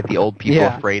because they would get the old people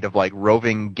afraid of, like,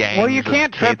 roving gangs. Well, you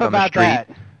can't trip about that.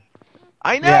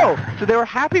 I know. Yeah. So they were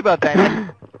happy about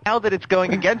that. Now that it's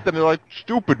going against them, they're like,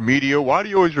 stupid media, why do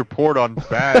you always report on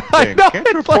bad things? Can't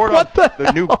you report on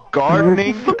the new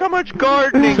gardening? Look how much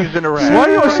gardening is in Iraq. Why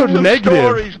are you always so negative?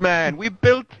 Stories, man. We're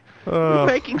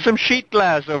making some sheet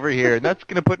glass over here, and that's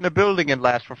going to put in a building and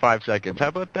last for 5 seconds. How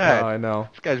about that? Oh, I know.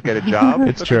 This guy's got a job.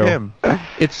 It's true. Him.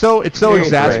 It's so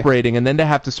exasperating, and then to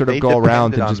have to sort of go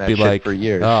around and just be like,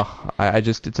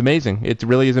 it's amazing. It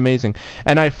really is amazing.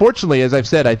 And fortunately, as I've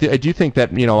said, I do think that,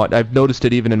 I've noticed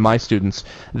it even in my students,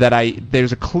 that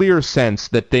there's a clear sense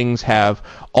that things have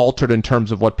altered in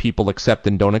terms of what people accept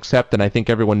and don't accept, and I think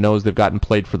everyone knows they've gotten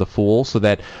played for the fool, so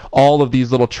that all of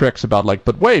these little tricks about like,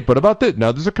 but wait, but about this,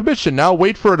 now there's a commission, now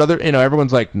wait for another,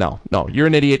 everyone's like, no, you're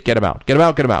an idiot, get him out, get him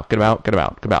out, get him out, get him out, get him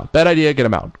out, get him out, bad idea, get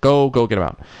him out, go get him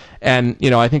out. And,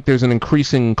 I think there's an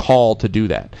increasing call to do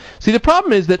that. See, the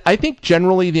problem is that I think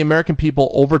generally the American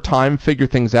people over time figure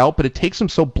things out, but it takes them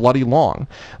so bloody long.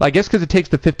 I guess because it takes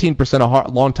the 15%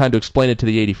 a long time to explain it to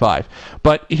the 85.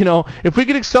 But, if we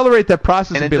could accelerate that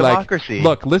process and be like,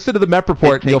 look, listen to the MEP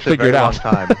report and you'll figure it out.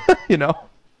 Time,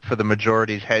 for the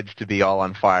majority's heads to be all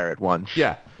on fire at once.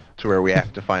 Yeah. To where we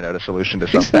have to find out a solution to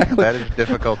something. Exactly. That is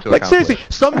difficult to accomplish. Seriously,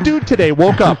 some dude today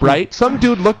woke up, right? Some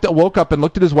dude woke up and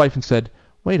looked at his wife and said,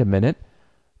 wait a minute,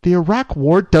 the Iraq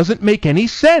War doesn't make any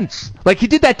sense. Like, he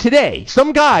did that today.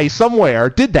 Some guy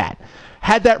somewhere did that.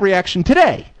 Had that reaction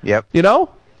today. Yep.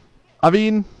 I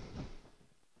mean,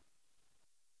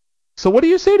 so what do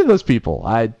you say to those people?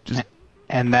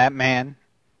 And that man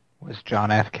was John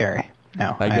F. Kerry.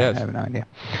 No, I guess. I have no idea.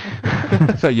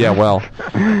 So, yeah, well,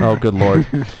 oh, good Lord.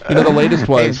 The latest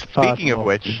was... Hey, speaking of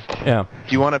which, do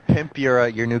you want to pimp your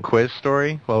new quiz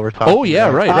story while we're talking? Oh, yeah,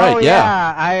 right,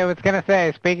 yeah. I was going to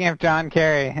say, speaking of John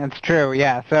Kerry, it's true,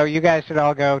 yeah. So you guys should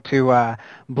all go to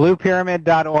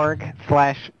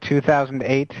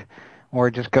bluepyramid.org/2008, or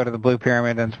just go to the Blue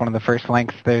Pyramid, and it's one of the first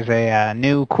links. There's a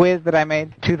new quiz that I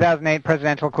made, 2008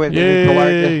 presidential quiz. Yay! It is the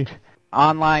largest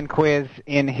online quiz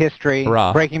in history,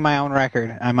 Hurrah. breaking my own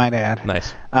record, I might add.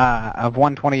 Nice. Of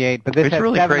 128, but this it's has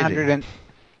really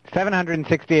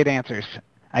 768 answers.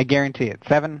 I guarantee it.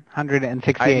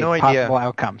 768 possible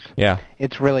outcomes. Yeah.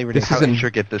 It's really ridiculous. How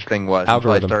intricate this thing was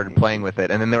until I started playing with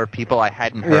it. And then there were people I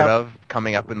hadn't heard of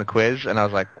coming up in the quiz, and I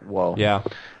was like, whoa. Yeah.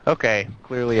 Okay,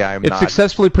 clearly I'm not. It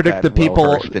successfully predicted the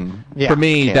people, for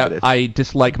me, candidates that I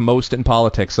dislike most in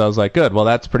politics. So I was like, good, well,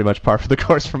 that's pretty much par for the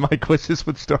course for my quizzes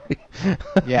with Story.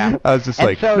 Yeah. I was just and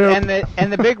like, so, nope.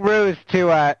 and the big ruse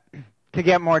to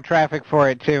get more traffic for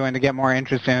it, too, and to get more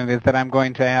interest in it is that I'm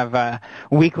going to have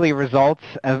weekly results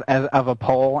of a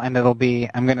poll, and I'm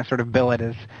going to sort of bill it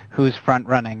as who's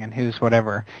front-running and who's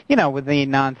whatever, with the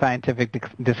non-scientific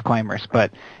disclaimers.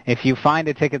 But if you find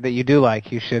a ticket that you do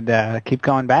like, you should keep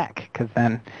going back, because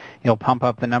then you'll pump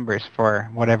up the numbers for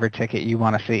whatever ticket you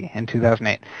want to see in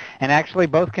 2008. And actually,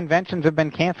 both conventions have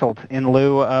been canceled in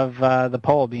lieu of the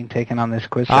poll being taken on this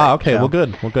quiz. Okay, so well,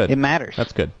 good. It matters.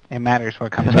 That's good. It matters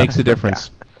what comes up. It makes a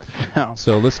difference. Yeah.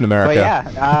 So listen, America. But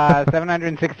yeah,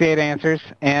 768 answers,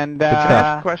 and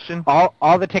question.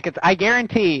 All the tickets. I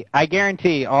guarantee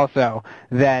also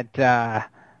that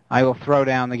I will throw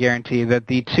down the guarantee that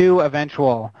the 2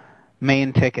 eventual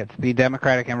main tickets, the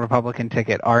Democratic and Republican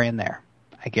ticket, are in there.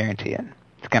 I guarantee it.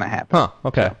 It's going to happen. Huh,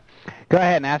 okay. Go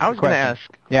ahead and ask I was going to ask,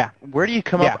 where do you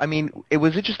come up? I mean,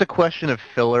 was it just a question of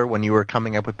filler when you were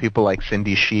coming up with people like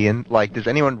Cindy Sheehan? Like, does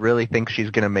anyone really think she's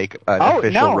going to make an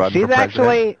official run for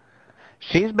president?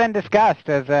 She's been discussed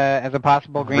as a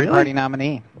possible Green Really? Party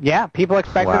nominee. Yeah, people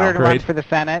expected her to run Great. for the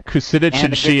Senate. Kucinich and and a good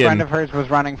friend Sheehan of hers was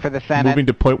running for the Senate. moving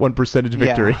to 0.1 percentage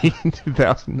victory in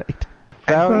 2008.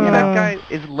 So, you that know, guy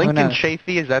is Lincoln knows?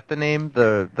 Chafee. Is that the name?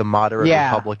 The moderate Yeah.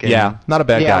 Republican. Yeah, not a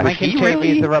bad yeah, guy. Lincoln he Chafee really?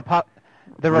 is the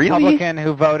Really? Republican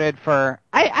who voted for.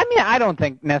 I mean, I don't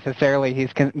think necessarily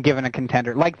he's given a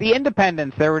contender. Like the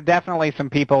independents, there were definitely some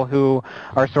people who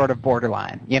are sort of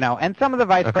borderline, you know. And some of the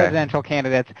vice presidential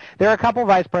candidates, there are a couple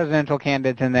vice presidential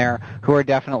candidates in there who are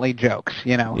definitely jokes,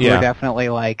 you know, who Yeah. are definitely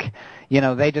like, you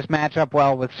know, they just match up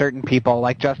well with certain people.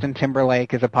 Like Justin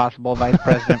Timberlake is a possible vice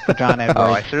president for John Edwards.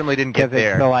 Oh, I certainly didn't get 'Cause it's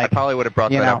there. the, like, I probably would have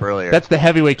brought you that know, up earlier. That's the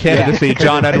heavyweight candidacy, Yeah.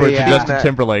 John Edwards and Yeah. Justin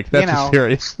Timberlake. That's You know. a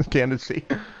serious candidacy.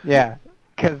 Yeah,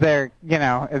 because they're, you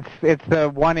know, it's the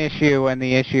one issue, and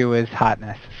the issue is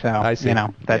hotness. So, I see. you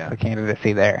know, that's Yeah. the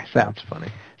candidacy there. So, That's funny.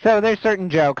 so there's certain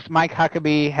jokes. Mike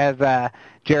Huckabee has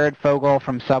Jared Fogle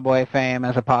from Subway fame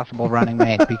as a possible running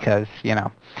mate because, you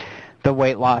know, the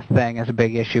weight loss thing is a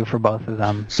big issue for both of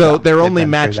them. So they're they've only been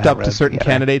through matched that up to road certain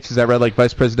together. candidates. Is that right? Like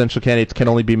vice presidential candidates can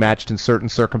only be matched in certain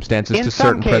circumstances In to some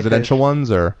certain cases. presidential ones,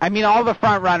 or I mean, all the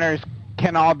front runners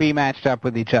can all be matched up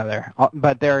with each other,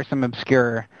 but there are some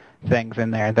obscure things in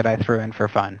there that I threw in for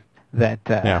fun that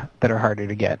that are harder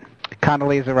to get.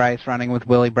 Condoleezza Rice running with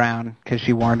Willie Brown because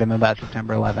she warned him about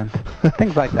September 11th.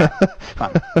 Things like that. It's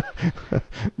fun.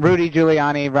 Rudy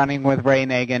Giuliani running with Ray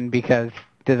Nagin because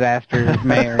disaster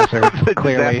mayors are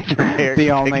clearly Disaster mayor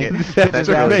the only ticket. disaster That's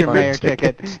a really mayor fun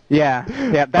ticket. Yeah,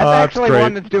 that's that's actually great.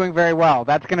 one that's doing very well.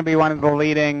 That's going to be one of the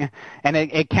leading, and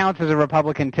it counts as a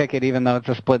Republican ticket even though it's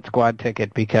a split squad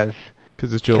ticket because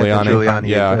it's Giuliani. Giuliani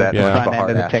yeah, is that yeah. front end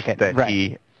of the hard-ass ticket. that Right.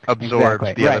 he absorbs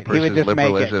Exactly. the other Right. He would person's just make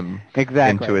it. liberalism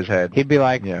Exactly. into his head. He'd be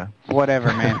like, Yeah. whatever,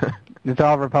 man. It's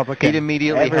all Republican. He'd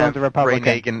immediately Everyone's have a Ray Republican.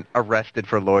 Nagin arrested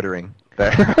for loitering.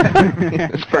 His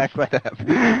first Exactly. step.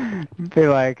 Be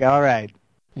like, all right,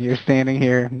 you're standing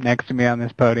here next to me on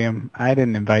this podium. I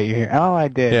didn't invite you here. Oh, I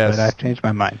did, Yes. but I've changed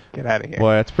my mind. Get out of here.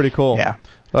 Boy, that's pretty cool. Yeah.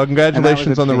 Well,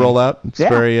 congratulations on the obscene. rollout. It's Yeah,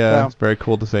 so- it's very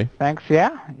cool to see. Thanks.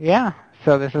 Yeah.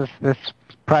 So this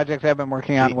project I've been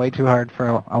working on way too hard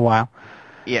for a while.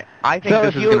 Yeah, I think So this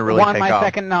if is you going to really want take my off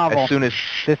second novel, as soon as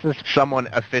this is someone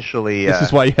officially This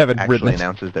is why you haven't written actually it.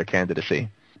 announces their candidacy.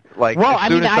 Like, well, as I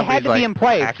soon mean, as I had to somebody's, be in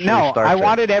place. actually No, starts I it.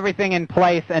 wanted everything in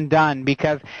place and done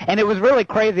because, and it was really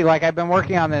crazy. Like I've been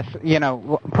working on this, you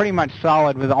know, pretty much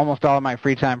solid with almost all of my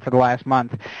free time for the last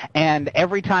month. And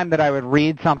every time that I would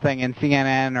read something in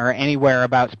CNN or anywhere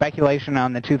about speculation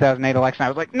on the 2008 election, I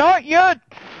was like, not yet.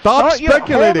 Stop Not yet.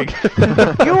 speculating.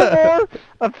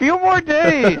 a few more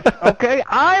days. Okay,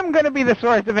 I'm going to be the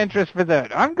source of interest for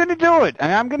that. I'm going to do it,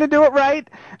 and I'm going to do it right,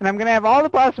 and I'm going to have all the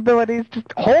possibilities. Just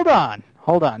hold on.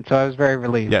 So I was very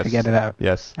relieved Yes. to get it out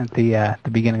Yes. at the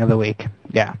beginning of the week.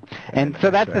 Yeah, and so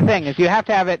that's the thing is you have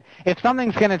to have it. If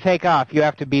something's going to take off, you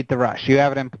have to beat the rush. You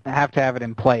have to have it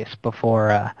in place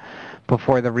before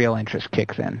the real interest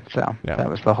kicks in. So Yeah. that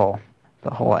was the whole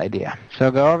idea.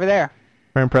 So go over there.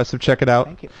 Very impressive. Check it out.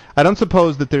 Thank you. I don't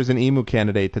suppose that there's an emu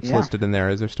candidate that's Yeah. listed in there,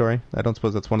 is there, Story? I don't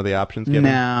suppose that's one of the options given.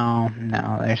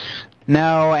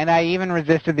 No, and I even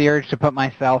resisted the urge to put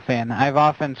myself in. I've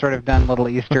often sort of done little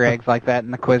Easter eggs like that in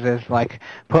the quizzes, like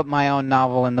put my own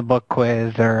novel in the book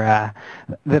quiz, or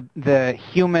the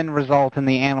human result in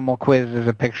the animal quiz is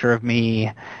a picture of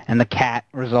me, and the cat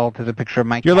result is a picture of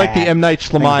my You're cat. like the M. Night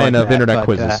things Shyamalan like of that, internet but,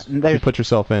 quizzes. You there's- put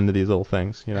yourself into these little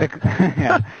things, you know.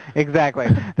 yeah, exactly.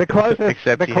 The closest,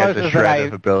 Except the he has a closest that shred I.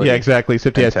 of ability. Yeah, exactly.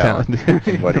 Except he has and talent.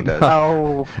 in what he does.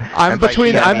 Oh, I'm And by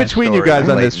between he, I mean you Story guys on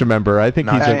Clayton, this. Remember, I think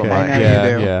not he's okay. Shyamalan. I know you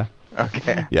Yeah, do. yeah,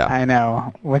 Okay. yeah. I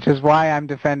know, which is why I'm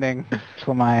defending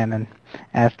Slamayan and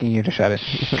asking you to shut it.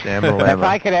 If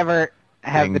I could ever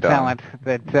have Ding the dong. talent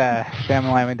that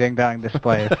Shamalama Ding Dong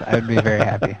displays, I would be very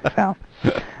happy. So,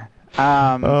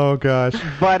 Oh gosh.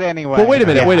 but anyway. Well, wait a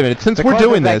minute. yeah. Wait a minute. Since The we're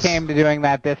doing closest this, I came to doing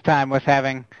that this time was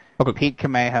having Okay. Pete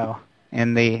Camejo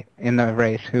in the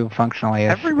race, who functionally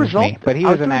is Every is result, me. But he I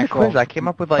was doing an the actual quiz. I came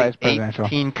up with like vice presidential.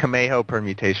 18 Camejo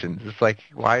permutations. It's like,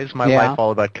 why is my Yeah. life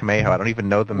all about Camejo? I don't even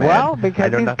know the man. Well, I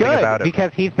because know he's nothing good. about him.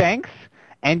 Because he thinks,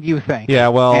 and you think. Yeah,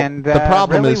 well, and, the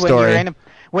problem really, is, when Story. you're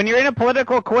when you're in a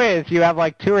political quiz, you have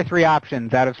like 2 or 3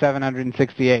 options out of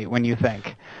 768 when you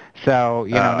think. So,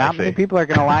 you know, Oh, I not many see. people are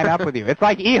going to line up with you. It's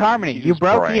like eHarmony. You Use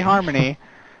broke brains. eHarmony,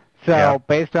 So Yeah.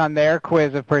 based on their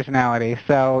quiz of personality,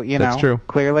 so That's true.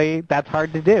 clearly that's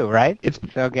hard to do, right?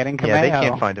 So getting Kameo. Yeah, they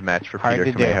can't find a match for hard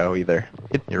Peter to do. Kameo either.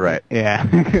 You're right. Yeah,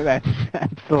 that's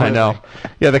absolutely. I know.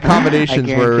 Yeah, the combinations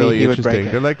I were guarantee really he would break interesting.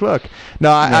 it. They're like, look.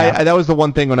 No, I that was the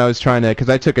one thing when I was trying to, because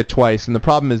I took it twice, and the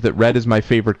problem is that red is my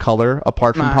favorite color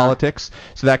apart from politics,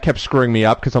 so that kept screwing me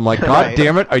up because I'm like, God Right.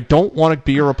 damn it, I don't want to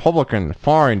be a Republican.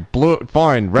 Fine, blue,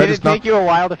 fine, red Did is it not. take you a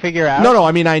while to figure out? No,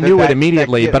 I mean I knew it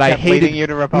immediately, but I kept hated. leading you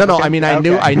to No, I Republicans? mean I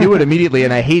knew Okay. I knew it immediately,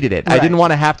 and I hated it. I Right. didn't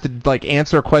want to have to like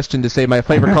answer a question to say my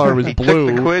favorite color was He took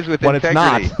blue the quiz with when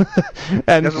integrity. it's not.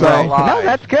 And Doesn't so want to lie. No,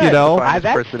 that's good. You know, Define his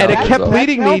that's- and it personality. kept That's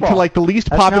leading me to noble. like the least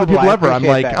That's popular noble. people I ever.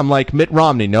 appreciate that. I'm like Mitt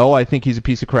Romney. No, I think he's a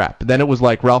piece of crap. Then it was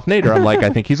like Ralph Nader. I'm like I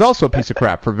think he's also a piece of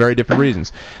crap for very different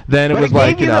reasons. Then it But was it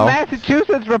like gave you the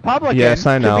Massachusetts Republican. Yes,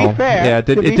 I know. To be fair, yeah, it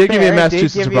did give me a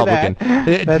Massachusetts Republican.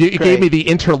 It gave me the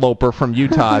interloper from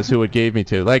Utah is who it gave me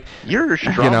to. Like You're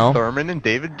Strom know. Thurmond and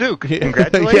David Duke. Yeah,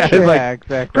 Congratulations. it's like,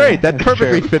 exactly. great, that That's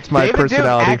perfectly true. fits my David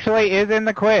personality. Duke actually is in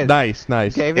the quiz. Nice.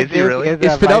 David Is he Duke really? Is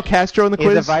a Fidel vice, Castro in the is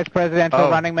quiz? a vice presidential Oh.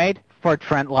 running mate for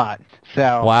Trent Lott.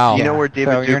 So Wow. You know where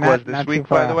David so Duke you're was not this too week,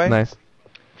 by far. the way? Nice. Do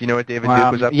you know what David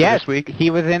Duke was up to yes, this week? he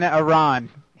was in Iran.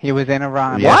 He was in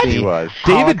Iran. Yes, at he the was.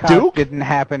 David Holocaust Duke? didn't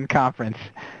happen conference.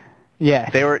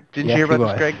 Yes. They were. Didn't Yes, you hear he about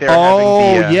this, was. Greg? They were Oh,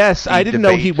 having the, yes, the I didn't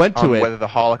know he debate went to on it. Whether the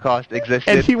Holocaust existed.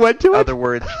 And he went to it? In other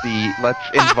words, let's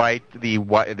invite the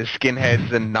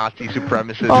skinheads and Nazi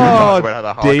supremacists to Oh, talk about how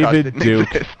the Holocaust David didn't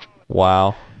Duke. exist.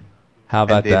 Wow. How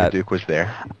about And David that? Duke was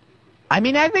there. I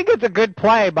mean, I think it's a good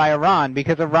play by Iran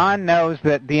because Iran knows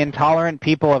that the intolerant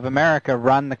people of America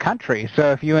run the country.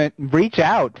 So if you reach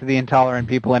out to the intolerant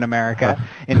people in America,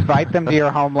 invite them to your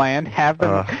homeland, have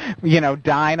them,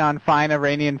 dine on fine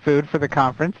Iranian food for the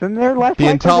conference, then they're less The likely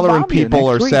to intolerant bomb you people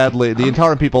are next week. sadly the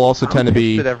intolerant people also tend to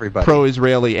be pissed at everybody.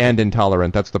 pro-Israeli and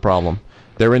intolerant. That's the problem.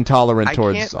 They're intolerant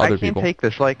towards other I can't people. take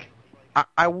this. Like,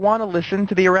 I want to listen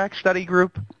to the Iraq study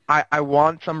group. I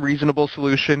want some reasonable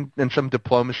solution and some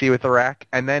diplomacy with Iraq,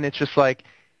 and then it's just like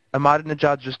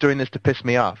Ahmadinejad's just doing this to piss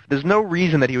me off. There's no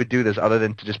reason that he would do this other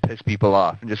than to just piss people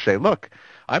off and just say, look,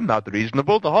 I'm not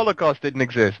reasonable. The Holocaust didn't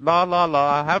exist. La, la,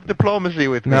 la. Have diplomacy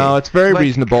with me. No, it's very Like,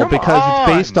 reasonable come because on.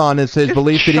 it's based on his Just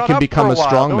belief that he shut can up become for a while.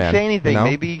 strong Don't man. say anything. You know?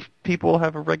 Maybe people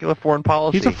have a regular foreign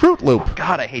policy. He's a Fruit Loop.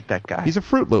 God, I hate that guy. He's a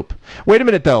Fruit Loop. Wait a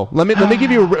minute, though. Let me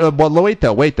give you a wait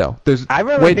though. There's I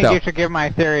really wait think though. you should give my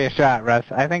theory a shot, Russ.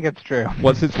 I think it's true.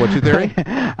 What's your theory?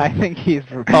 I think he's.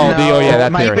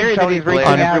 That my theory. theory that Tony he's Blair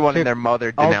reaching and out everyone to and their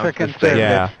mother denounced this ultra-conservative. thing.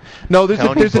 Yeah. No, there's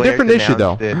Tony a Blair different issue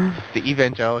though. denounced it. The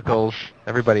evangelicals,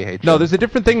 everybody hates No, them. there's a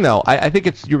different thing though. I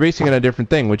think you're basing it on a different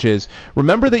thing, which is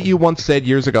remember that you once said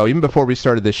years ago, even before we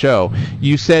started the show,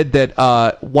 you said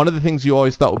that one of the things you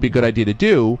always thought would be a good idea to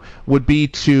do would be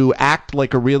to act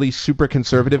like a really super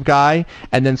conservative guy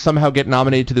and then somehow get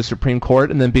nominated to the Supreme Court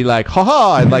and then be like,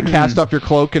 ha, and like cast off your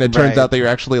cloak and it turns Right. out that you're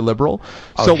actually a liberal.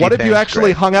 Oh, So gee, what if you thanks,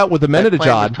 actually Greg. hung out with That plan was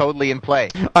Ahmadinejad? totally in play.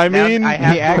 I Now, mean, I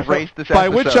have he to actually- erase this by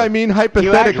which episode. I mean You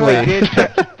hypothetically. actually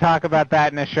did talk about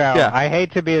that in a show. Yeah. I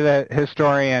hate to be the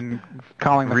historian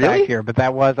calling the Really? fact here, but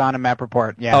that was on a MEP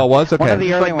report. Yeah. Oh, it was? One Okay. of the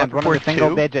It's early like ones, MEP one of the report single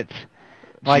 2? digits.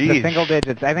 Like the Jeez. single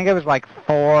digits. I think it was like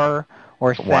 4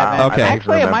 or 7. Wow, Okay.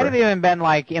 Actually, it might remember. have even been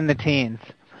like in the teens.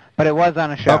 But it was on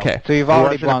a show. Okay. So you've It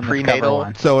already wasn't blown a this cover prenatal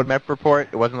once. So MEP report.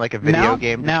 It wasn't like a video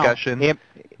game discussion It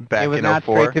back was in not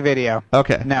 04. straight to video.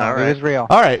 Okay. No, All it right. was real.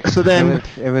 All right. So then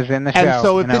it was in the show. And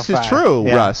so if in this is 05. true,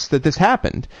 Yeah. Russ, that this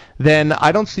happened, then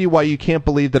I don't see why you can't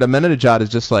believe that Ahmadinejad is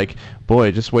just like,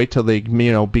 boy, just wait till they,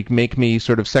 make me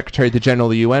sort of Secretary of the General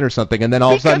of the UN or something, and then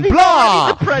all of a sudden, Because he's blah!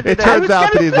 already the president. It I turns was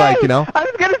out that he's like, I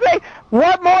was going to say,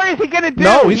 what more is he going to do?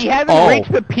 No, he hasn't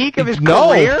reached the peak of his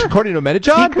career. according to He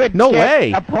Ahmadinejad, could no get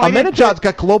way. appointed Ahmadinejad's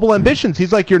got global ambitions.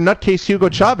 He's like your nutcase Hugo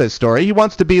Chavez story. He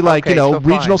wants to be like, Okay, so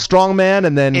regional fine. strongman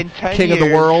and then In 10 king of the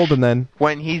years, world and then...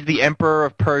 When he's the emperor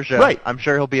of Persia, Right. I'm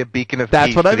sure he'll be a beacon of That's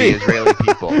peace what I to mean. the Israeli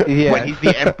people. Yes. When he's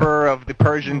the emperor of the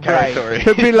Persian Right. territory.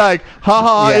 He'll be like,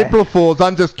 haha, Yeah. April Fools,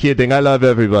 I'm just kidding. I love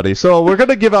everybody. So we're going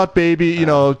to give out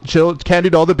candy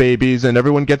to all the babies, and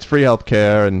everyone gets free health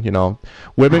care, and,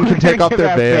 women can take off Give their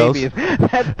out veils. babies.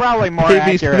 That's probably more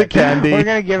Babies for accurate. the candy. We're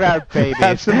going to give out babies.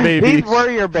 Have some babies. These were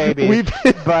your babies. We've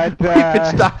been, but, we've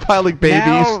been stockpiling babies.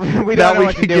 Now we Now don't know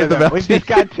what to can do give with them them. out We've to just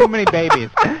got too many babies.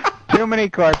 Too many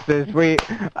corpses. Do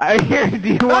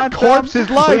you want corpses,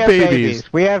 some? live We have babies.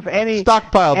 We have any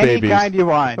Stockpile any babies. kind you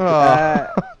want. Oh,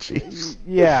 jeez.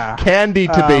 Yeah. Candy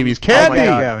to babies. Oh my Candy! There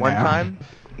you God. go One now. time,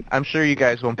 I'm sure you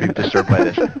guys won't be disturbed by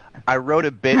this. I wrote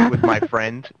a bit with my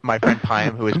friend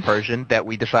Payam, who is Persian, that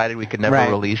we decided we could never Right.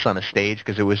 release on a stage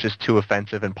because it was just too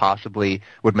offensive and possibly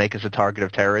would make us a target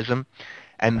of terrorism.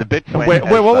 and the Bitcoin. Wait,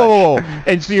 whoa.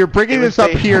 And so you're bringing this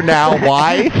up here now.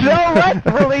 Why? So let's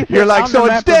release You're it like, on so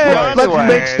the instead, Map let's Report.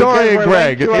 make story, Because we're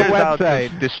Greg. linked to a Here's how to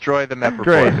website. destroy the Mep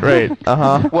Report. Great.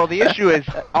 Uh-huh. Well, the issue is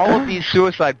all of these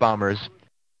suicide bombers.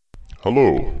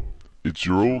 Hello, it's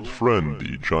your old friend,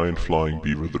 the giant flying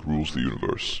beaver that rules the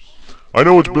universe. I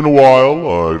know it's been a while,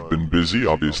 I've been busy,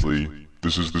 obviously.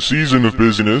 This is the season of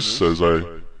busyness, as I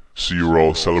see you're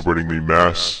all celebrating the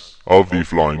mass of the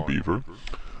flying beaver.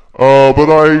 But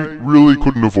I really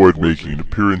couldn't avoid making an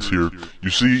appearance here. You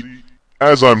see,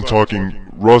 as I'm talking,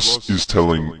 Russ is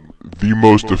telling the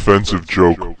most offensive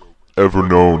joke ever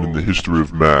known in the history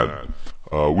of man.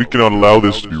 We cannot allow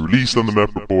this to be released on the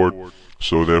Mep Report,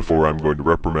 so therefore I'm going to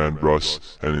reprimand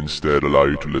Russ and instead allow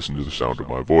you to listen to the sound of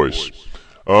my voice.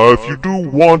 If you do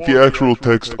want the actual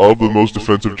text of the most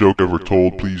offensive joke ever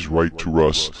told, please write to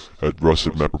Russ at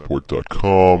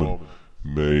russ@mepreport.com, and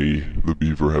may the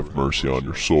beaver have mercy on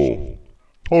your soul.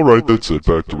 Alright, that's it.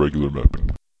 Back to regular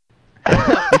mapping.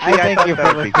 I thank you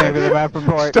for listening to the Map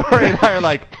Report. Story and I are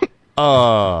like,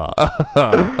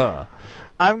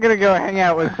 I'm going to go hang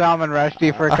out with Salman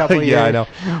Rushdie for a couple of years. Yeah, I know.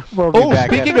 We'll be back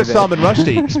speaking after of this. Salman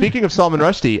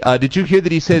Rushdie, did you hear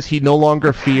that he says he no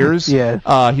longer fears? Yes.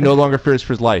 He no longer fears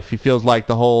for his life. He feels like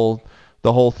the whole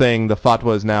thing, the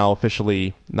fatwa, is now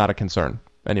officially not a concern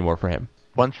anymore for him.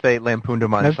 Once they lampooned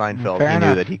him on That's Seinfeld, fair he knew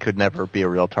enough. that he could never be a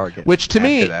real target. Which to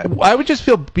me, after that. I would just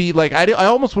be like, I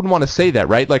almost wouldn't want to say that,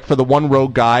 right? Like for the one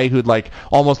rogue guy who'd like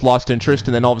almost lost interest,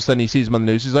 and then all of a sudden he sees him on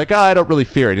the news, he's like, I don't really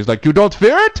fear it. He's like, you don't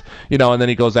fear it? You know, and then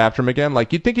he goes after him again.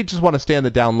 Like you'd think he'd just want to stay on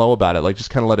the down low about it, like just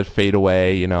kind of let it fade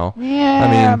away, you know? Yeah, I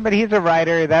mean, but he's a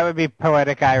writer. That would be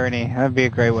poetic irony. That would be a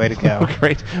great way to go.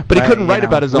 great. But he couldn't you write know,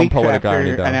 about his own weeks poetic after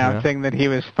irony, though. announcing that he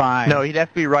was fine. No, he'd have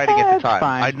to be writing at the That's time.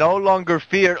 fine. I no longer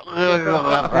fear. Oh.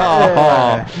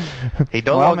 He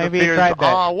no Well, longer maybe he fears. tried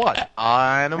that. What?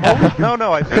 Animals?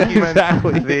 No. I think he meant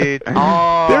Exactly. the.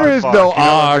 There is no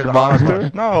Aardvark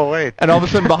monster. No, wait. And all of a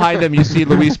sudden behind him you see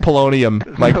Luis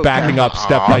Polonium, like backing up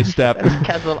step by step.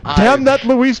 Damn that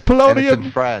Luis And it's in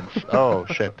Polonium! France. Oh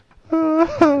shit.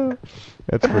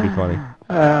 That's pretty funny.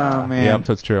 Oh man. Yeah,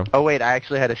 that's true. Oh wait, I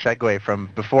actually had a segue from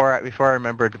before I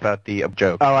remembered about the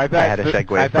joke. Oh, I had a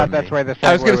segue. I thought from that's the- where the segue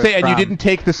I was going to say, and you from. didn't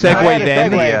take the I segue had a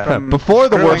then. segue from Before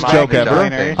the worst Screwing joke ever,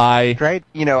 designers. I... Great.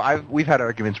 You know, we've had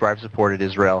arguments where I've supported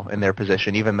Israel in their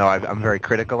position, even though I'm very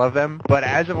critical of them. But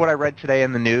as of what I read today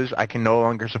in the news, I can no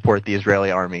longer support the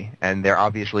Israeli army, and they're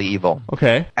obviously evil.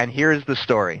 Okay. And here's the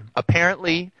story.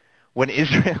 Apparently, when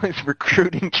Israel is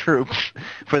recruiting troops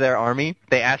for their army,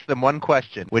 they ask them one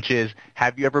question, which is,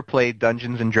 have you ever played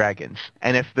Dungeons & Dragons?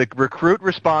 And if the recruit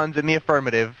responds in the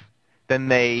affirmative, then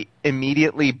they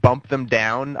immediately bump them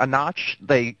down a notch.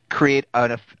 They create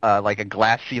like a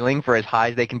glass ceiling for as high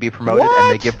as they can be promoted, What?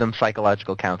 and they give them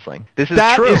psychological counseling. This is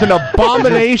That true. is an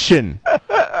abomination.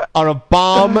 An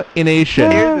abomination.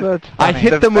 That's I funny. hit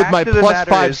The them with fact my of the plus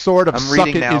matter 5 is, sword of I'm suck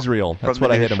reading it now Israel. That's from what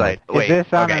the I hit news him with. site. Wait, this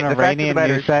on okay, an the fact of the Iranian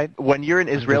matter news is, site? when you're an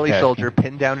Israeli Okay. soldier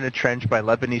pinned down in a trench by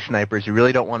Lebanese snipers, you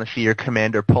really don't want to see your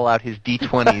commander pull out his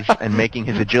D20s and making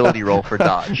his agility roll for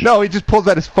dodge. No, he just pulls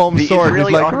out his foam The sword.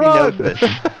 Israeli He's like, army run! knows this.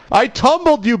 I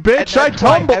tumbled, you And bitch! I that's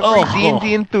why tumbled! every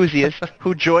D&D enthusiast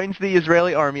who joins the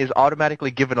Israeli army is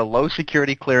automatically given a low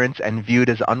security clearance and viewed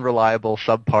as unreliable,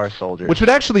 subpar soldiers. Which would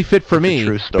actually fit for It's a me,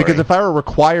 true story. because if I were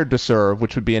required to serve,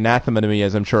 which would be anathema to me,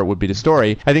 as I'm sure it would be to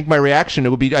Story, I think my reaction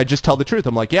would be, I'd just tell the truth.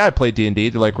 I'm like, yeah, I played D&D.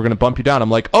 They're like, we're going to bump you down. I'm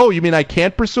like, oh, you mean I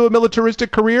can't pursue a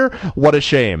militaristic career? What a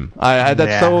shame.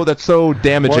 That's so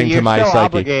damaging Well, you're to my still psyche.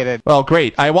 obligated. Well,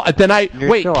 great.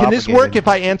 Wait, still can this work obligated. if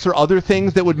I answer other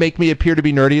things that would make me appear to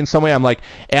be nerdy in some way? I'm like,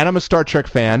 and I'm a Star Trek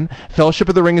fan. Fellowship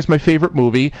of the Ring is my favorite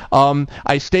movie.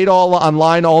 I stayed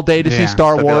online all day to see Yeah.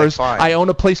 Star They'll be like, Wars. fine. I own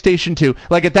a PlayStation 2.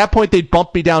 Like at that point, they'd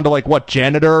bump me down to like what,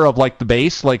 janitor of like the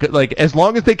base. Like as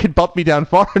long as they could bump me down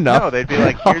far enough. No, they'd be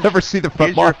like, I'll here's, never see the front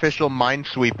here's your mark. official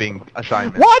mine-sweeping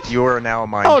assignment. What? You are now a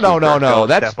mine Oh no sweeper. no no! Go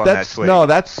That's step on that that's twig. no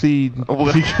that's the.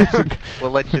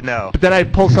 We'll let you know. But then I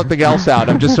pull something else out.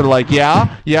 I'm just sort of like,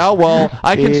 yeah, well,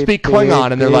 I can Beep, speak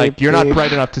Klingon, and they're beep, like, you're not beep.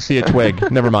 bright enough to see a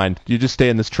twig. Never mind. You just stay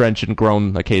in this trench and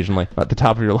groan occasionally at the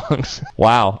top of your lungs.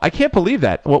 Wow, I can't believe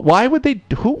that. Why would they?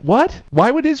 What?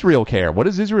 Why would Israel care? What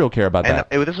does Israel care about And that?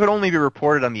 this would only be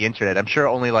reported on the internet. I'm sure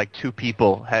only like 2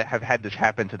 people have had this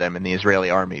happen to them in the Israeli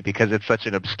army because it's such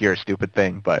an obscure, stupid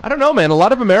thing. But I don't know, man. A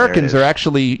lot of Americans There it are is.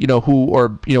 actually,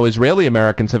 Israeli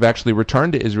Americans have actually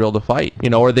returned to Israel to fight,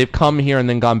 or they've come here and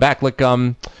then gone back. Like,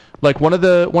 Like one of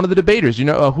the debaters,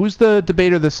 who's the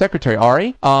debater, the secretary,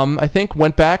 Ari? I think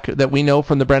went back, that we know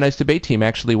from the Brandeis debate team,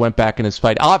 actually went back in his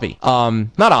fight. Avi.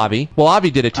 Not Avi. Well,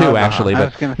 Avi did it too, actually,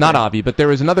 but not Avi. But there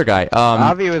was another guy.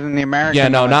 Avi was in the American. Yeah,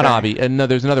 no, military. not Avi. No,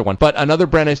 there's another one. But another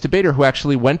Brandeis debater who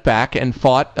actually went back and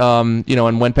fought,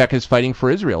 and went back as fighting for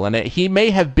Israel. And he may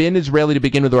have been Israeli to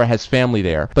begin with, or has family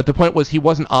there. But the point was, he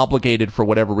wasn't obligated for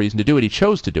whatever reason to do it. He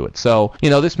chose to do it. So,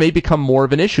 this may become more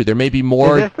of an issue. There may be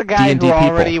more Is this the guy D&D who people.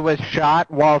 already was shot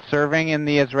while serving in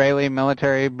the Israeli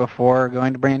military before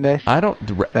going to Brandeis? I don't.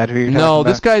 That who you're No,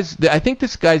 talking I think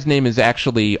this guy's name is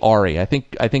actually Ari. I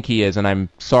think he is, and I'm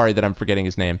sorry that I'm forgetting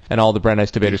his name. And all the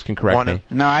Brandeis debaters can correct me.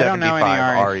 No, I don't know any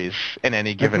 75 Aris. Aris in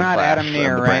any given not class. Adam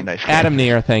Neer, of the right? Brandeis Adam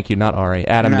Neer, thank you, not Ari.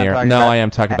 Adam You're not Neer. talking No, about I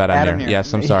am talking about Adam Neer.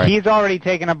 Yes, I'm sorry. He's already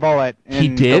taken a bullet in He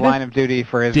did? the line of duty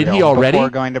for Israel. Did he already? Before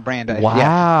going to Brandeis.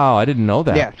 Wow, I didn't know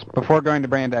that. Yes, before going to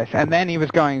Brandeis. And then he was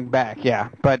going back, yeah.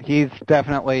 But he's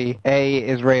definitely A,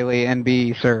 Israeli, and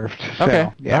B, served. So, Okay.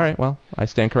 yeah. All right. Well, I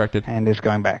stand corrected. And is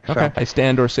going back. So. Okay. I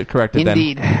stand or sit corrected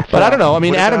Indeed. then. But I don't know. I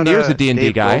mean, What Adam about, Neer's a D&D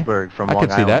Dave guy. Goldberg from I Long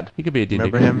could see Island? that. He could be a D&D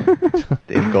Remember guy. him?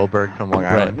 Dave Goldberg from Long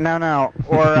Right. Island. No.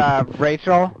 Or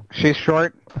Rachel. She's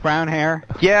short, brown hair.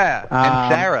 Yeah,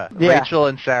 and Sarah. yeah. Rachel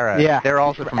and Sarah. Yeah. They're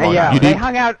also from Long Yeah, Island. they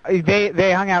hung out.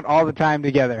 They hung out all the time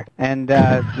together, and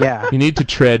yeah. You need to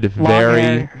tread Long very,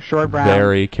 hair, short brown.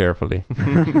 very carefully.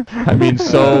 I mean,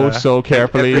 so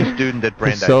carefully. Every student at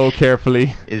Brandeis So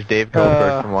carefully. is Dave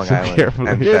Goldberg from Long so Island.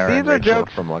 carefully. And Dude, Sarah these and are Rachel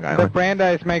jokes from Long that Island.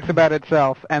 Brandeis makes about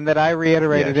itself, and that I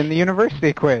reiterated Yes. in the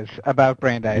university quiz about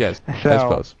Brandeis. Yes, I so,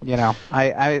 suppose.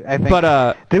 I think.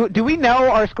 But do we know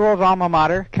our school's alma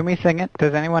mater? Can we sing it?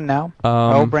 Does anyone know?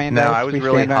 Brandeis. No, I was we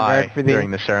really stand on high guard for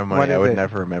during thee. the ceremony. What I is would it?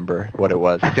 never remember what it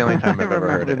was. It's the only time I've ever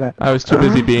heard it. That. I was too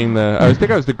busy being the. I was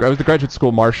the graduate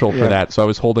school marshal for Yeah. that, so I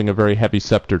was holding a very heavy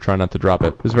scepter, trying not to drop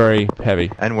it. It was very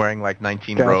heavy. And wearing like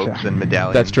 19 Gotcha. robes and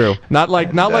medallions. That's true. Not like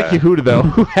uh, Yehuda though,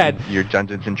 who had. Your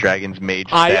Dungeons and Dragons mage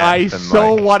I staff and,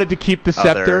 so like, wanted to keep the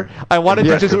scepter. other- I wanted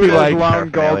to just be Yehuda's like. lone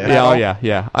gold Paraphernalia. Yeah, oh medal.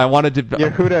 yeah. I wanted to.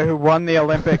 Yehuda, who won the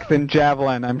Olympics in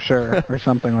javelin, I'm sure, or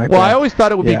something like Well, that. I always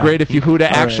thought it would be Yeah. great if Yehuda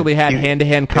actually had He-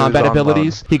 hand-to-hand he was combat on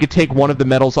abilities. He could take one of the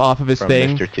medals off of his From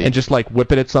thing Mr. T. and just like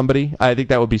whip it at somebody. I think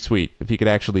that would be sweet if he could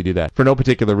actually do that for no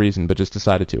particular reason, but just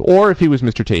decided to. Or if he was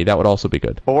Mr. T, that would also be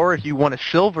good. Or if you won a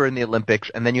silver in the Olympics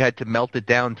and then you had to melt it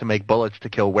down to make bullets to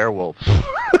kill werewolves.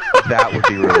 That would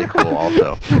be really cool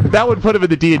also. That would put him in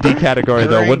the D&D category, though,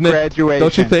 During wouldn't it? graduation.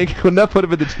 Don't you think? Wouldn't that put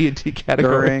him in the D&D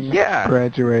category? During Yeah.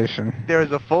 graduation. There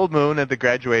was a full moon at the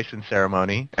graduation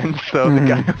ceremony, and so the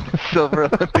guy with the silver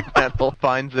Olympic medal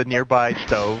finds a nearby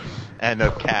stove and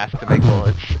a cast to make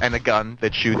bullets, and a gun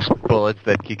that shoots bullets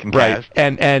that he can Right, cast.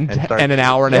 and starts an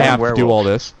hour and a killing half to do all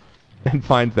werewolves. this, and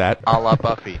finds that. A la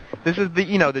Buffy. This is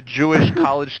the Jewish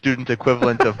college student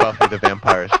equivalent of Buffy the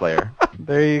Vampire Slayer.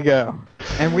 There you go.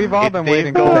 And we've all It's been Dave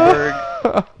waiting for that.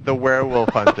 Goldberg, the werewolf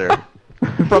hunter.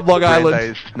 From Long Island.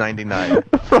 Brandeis 99.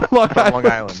 From Long From Long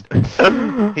Island.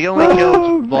 Island. He only kills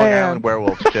Long man. Island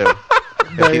werewolves, too. 'Cause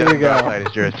There he you doesn't go go. outside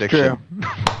his jurisdiction.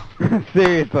 True.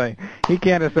 Seriously, he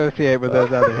can't associate with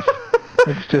those others.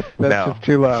 That's No. just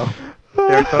too low.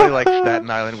 They're totally like Staten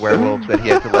Island werewolves that he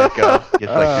had to let go.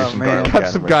 Just like Oh, do some man. garlic Got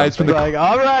gas some or guys from something. the- Like,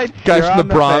 all right, Guys you're from on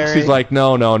the Bronx, ferry. he's like,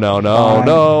 no,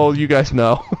 Fine. you guys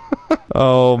know.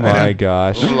 Oh my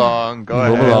gosh. Move along, go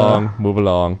Move ahead. move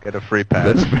along. Get a free pass.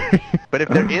 That's very... But if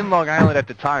they're in Long Island at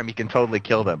the time, he can totally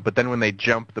kill them. But then when they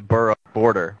jump the borough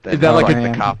border, then Is that like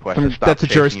the a- cop has to stop That's a chasing you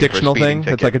for jurisdictional speeding thing?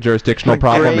 That's ticket. like a jurisdictional Like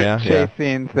problem, great yeah. chase Yeah.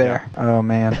 scenes there. Oh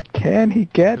man, can he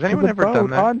get Has to anyone the ever done boat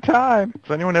that? on time?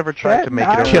 Has anyone ever tried to make it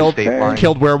That over the Killed, state line?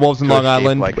 killed werewolves in To Long escape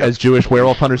Island like a as Jewish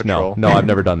werewolf hunters? patrol? No, I've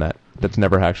never done that. That's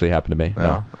never actually happened to me.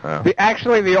 No. Oh.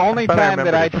 Actually, the only thought I time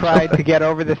that I remembered it. tried to get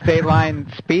over the state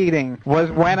line speeding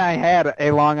was when I had a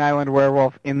Long Island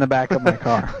werewolf in the back of my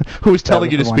car. Who's telling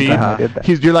was you to the one speed? time I did that.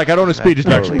 You're like, I don't want to speed. Just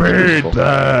like, totally speed.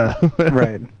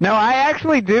 Right. No, I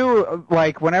actually do,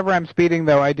 like, whenever I'm speeding,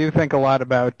 though, I do think a lot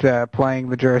about playing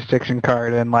the jurisdiction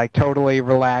card and, like, totally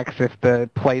relax if the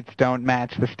plates don't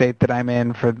match the state that I'm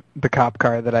in for the cop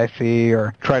car that I see,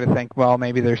 or try to think, well,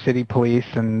 maybe they're city police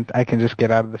and I can just get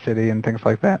out of the city and things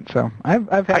like that. So I've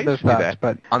I had used those to do thoughts, that.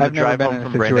 but on I've the never drive been home in a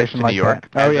from Brandeis situation to like New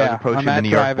York, that. Oh, as I was yeah. On approaching that the New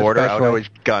York drive border, I would especially. always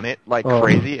gun it like Oh.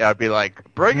 crazy. I'd be like,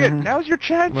 bring it, now's your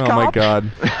chance, Oh cops. my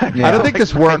God! Yeah. I don't think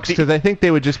this works because I think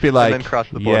they would just be like, then cross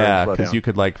the border yeah, and slow because down. you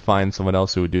could like find someone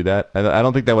else who would do that. I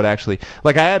don't think that would actually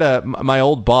like. I had my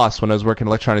old boss when I was working at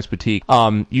Electronics Boutique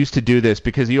used to do this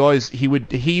because he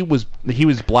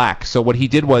was black. So what he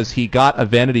did was he got a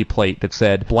vanity plate that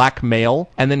said black male,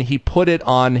 and then he put it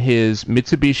on his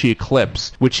Mitsubishi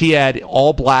Eclipse, which he had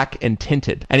all black and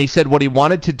tinted. And he said what he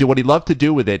loved to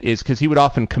do with it is, because he would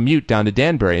often commute down to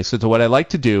Danbury, so what I like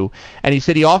to do, and he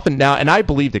said he often now, and I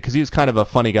believed it because he was kind of a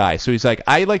funny guy, so he's like,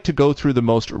 I like to go through the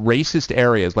most racist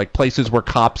areas, like places where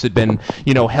cops had been,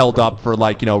 held up for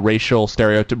racial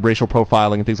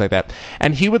profiling and things like that.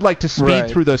 And he would like to speed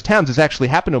through those towns. This actually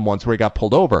happened to him once where he got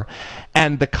pulled over.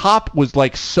 And the cop was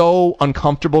so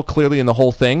uncomfortable clearly in the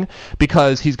whole thing,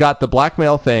 because he's got the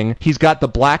blackmail thing, he's got the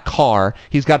black car,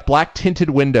 he's got black tinted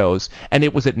windows, and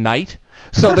it was at night.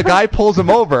 So the guy pulls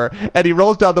him over, and he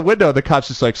rolls down the window, and the cop's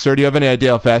just like, sir, do you have any idea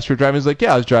how fast you're driving? He's like,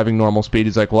 yeah, I was driving normal speed.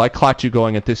 He's like, well, I caught you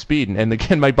going at this speed. And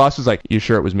again, my boss was like, you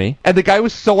sure it was me? And the guy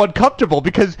was so uncomfortable,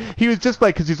 because he was just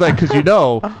like, because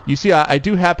you see, I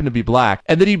do happen to be black.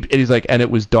 And then he's like, and it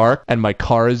was dark, and my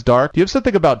car is dark. Do you have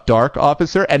something about dark,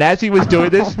 officer? And as he was doing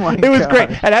this, it was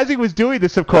great. And as he was doing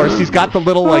this, of course, he's got the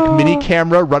little mini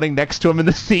camera running next to him in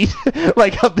the seat,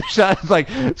 of the shot. It's like,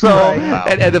 so,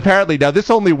 and apparently, now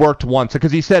this only worked once,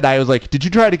 because he said, I was like, did you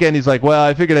try it again? He's like, well,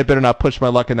 I figured I better not push my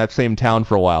luck in that same town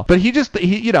for a while. But he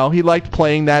liked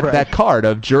playing that card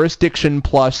of jurisdiction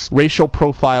plus racial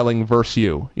profiling versus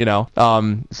you,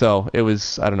 so it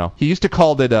was, I don't know. He used to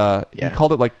call it, he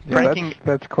called it like pranking.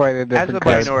 That's quite a different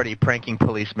As a minority, pranking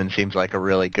policemen seems like a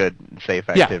really good, safe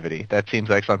activity. Yeah. That seems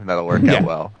like something that'll work out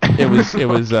well. It was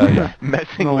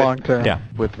messing in the long term.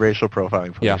 with racial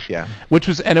profiling police. Yeah. Which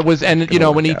was,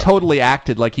 when he totally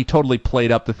acted, like he totally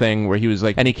played up the thing where he was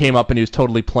like, and he came up and he was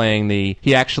totally playing he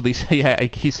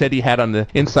said he had on the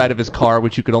inside of his car,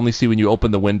 which you could only see when you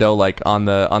open the window, like on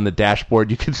the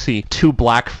dashboard, you could see "too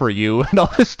black for you" and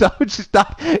all this stuff. Which is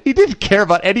not, he didn't care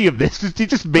about any of this. He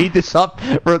just made this up,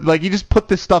 or he just put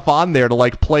this stuff on there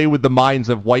to play with the minds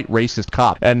of white racist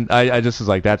cops. And I just was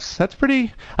like, that's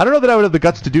pretty. I don't know that I would have the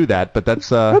guts to do that, but that's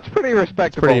pretty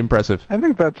respectable. Pretty impressive. I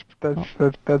think that's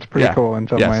pretty cool in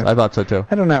some ways. Yes, I thought so too.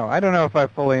 I don't know if I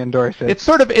fully endorse it. It's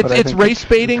sort of it's race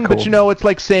baiting, cool. but it's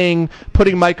like saying,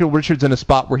 putting Michael Richards in a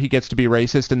spot where he gets to be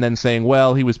racist and then saying,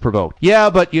 well, he was provoked. Yeah,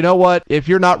 but you know what? If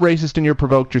you're not racist and you're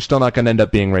provoked, you're still not going to end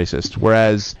up being racist.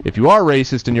 Whereas if you are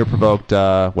racist and you're provoked,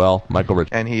 well, Michael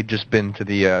Richards. And he'd just been to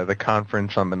the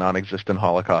conference on the non-existent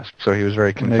Holocaust, so he was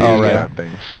very confused about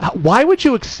things. Why would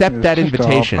you accept that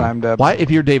invitation? Why,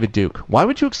 if you're David Duke, why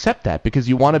would you accept that? Because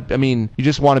you want to, you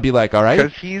just want to be like, all right?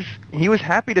 Because he was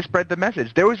happy to spread the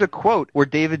message. There was a quote where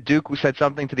David Duke said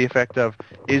something to the effect of,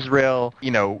 Israel,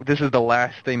 this is the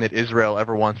last thing that Israel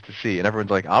ever wants to see. And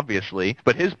everyone's like, obviously.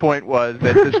 But his point was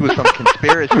that this was some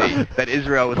conspiracy that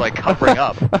Israel was covering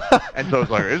up. And so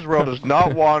it's like, Israel does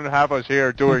not want to have us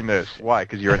here doing this. Why?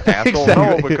 Because you're an asshole? Exactly.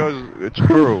 No, because it's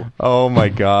true. Oh my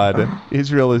God.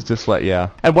 Israel is just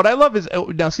And what I love is,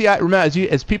 now see, I remember,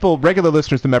 as people, regular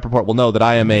listeners to Met Report will know that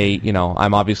I am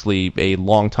I'm obviously a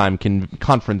long-time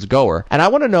conference goer. And I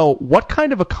want to know, what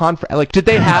kind of a conference, did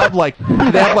they have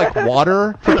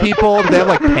water for people? Did they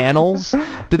have panels?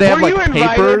 Did they have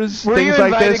papers, things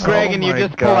like this? Greg, and you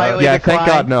just politely declined? Thank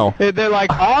God, no. They're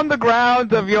on the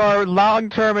grounds of your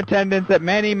long-term attendance at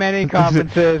many, many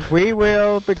conferences, we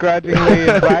will begrudgingly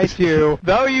invite you,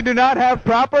 though you do not have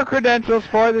proper credentials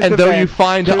for this and event. though you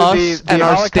find us and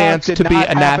our stance to be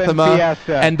anathema,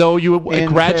 and though you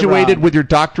graduated with your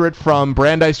doctorate from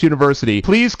Brandeis University,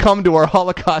 please come to our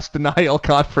Holocaust denial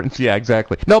conference. Yeah,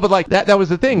 exactly. No, but that was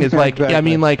the thing, is how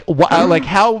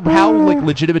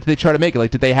legitimate did they try to make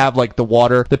it? Did they have the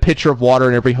water, the pitcher of water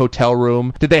in every hotel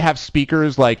room? Did they have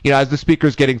speakers as the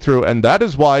speaker's getting through, and that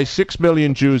is why 6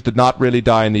 million Jews did not really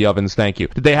die in the ovens, thank you.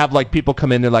 Did they have people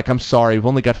come in, they're I'm sorry, we've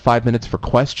only got 5 minutes for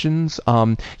questions.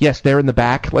 Yes, they're in the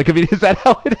back. Is that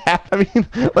how it happened?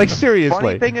 Seriously. The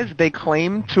funny thing is, they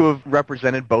claim to have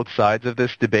represented both sides of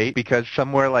this debate, because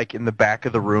somewhere in the back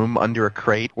of the room under a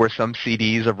crate were some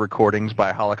CDs of recordings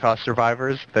by Holocaust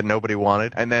survivors that nobody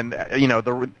wanted. And then,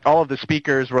 all of the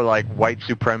speakers were white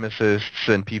supremacists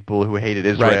and people who hated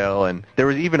Israel. Right. And there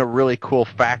was even a really cool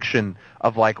faction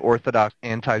of Orthodox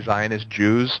anti-Zionist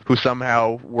Jews who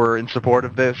somehow were in support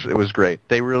of this. It was great.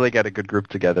 They really got a good group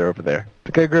together over there. It's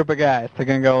a good group of guys. They're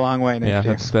going to go a long way next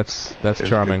year. That's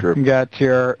charming. You got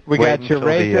your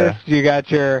racists, you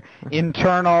got your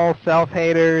internal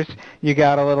self-haters, you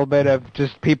got a little bit of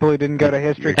just people who didn't go to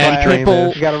history class.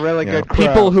 You got a really good crew.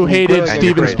 People who hated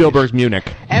Steven Spielberg's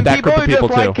Munich. And that people group of who people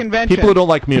just too. like conventions. People who don't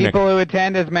like Munich. People who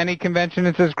attend as many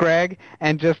conventions as Greg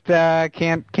and just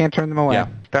can't turn them away. Yeah.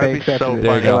 That would be so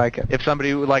funny. Like it. If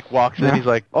somebody walks in, he's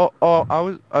like,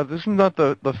 this is not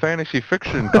the fantasy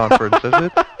fiction conference, is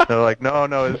it? They're like,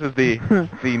 no, this is the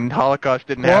Holocaust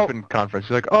didn't happen conference.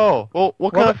 He's like, oh, well,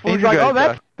 what kind of food you guys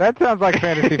got? That sounds like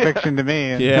fantasy fiction to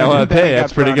me. Yeah, well, hey,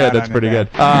 that's pretty good. That's pretty good.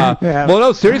 Well,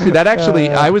 no, seriously, that actually,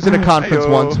 I was in a conference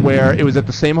once where it was at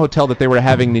the same hotel that they were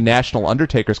having the National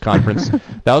Undertakers Conference.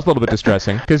 That was a little bit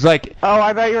distressing because, like,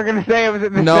 I thought you were going to say it was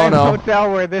at the same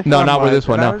hotel where this. No, one not was. where this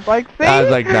one. And No, I was like, see, I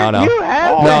was like, no, you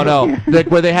have like,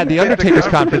 where they had the Undertakers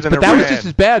Conference, but that was just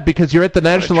as bad because you're at the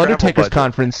National travel Undertakers budget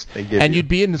Conference they give and you. you'd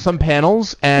be in some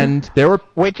panels and there were.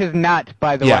 Which is not,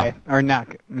 by the Yeah. way, or not.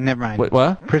 Never mind. Wait,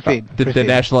 what? Proceed. The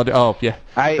National. Oh, yeah.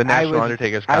 The National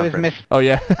Undertakers I was Conference. Oh,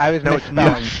 yeah. I was No, it's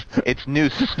misspelling. Noose. It's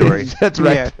Noose story. That's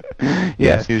right.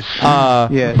 Yes. Noose.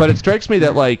 Yes. But it strikes me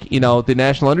that, like, you know, the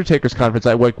National Undertakers Conference,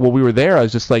 while we were there, I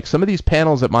was just like, some of these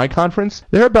panels at my conference,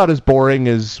 they're about as boring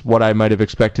as what I might have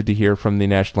expected to hear from the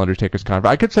National Undertakers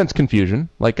Conference. I could sense confusion.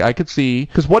 Like, I could see,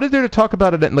 because what is there to talk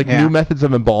about it? Like, new methods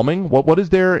of embalming? What is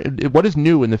there? What is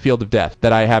new in the field of death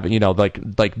that I haven't, you know,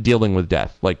 like dealing with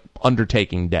death, like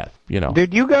undertaking death, you know?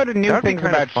 Dude, you go to new That'd be things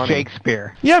kinda about funny.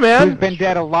 Shakespeare. Yeah, man. Who's been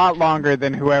dead a lot longer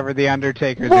than whoever the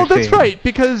Undertakers Well, are that's seeing. right,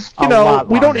 because, you A know, lot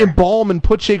we don't longer. embalm and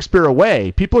put Shakespeare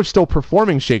away. People are still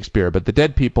performing Shakespeare, but the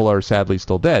dead people are sadly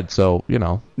still dead, so, you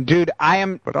know. Dude, I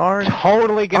am But aren't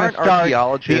totally going to start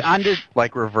archaeologists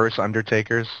like reverse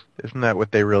undertakers? Isn't that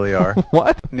what they really are?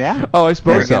 What? Yeah. Oh, I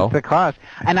suppose so. Against the cause.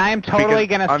 And I am totally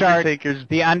going to start Undertakers the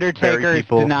bury Undertakers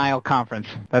people. Denial Conference.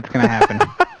 That's going to happen.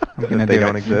 I'm going to they do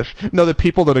don't it. exist. No, the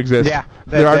people don't exist. Yeah.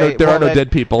 There are no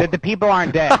dead people. That the people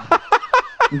aren't dead.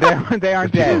 They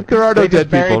aren't dead. There are no They just dead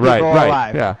bury people, right, right,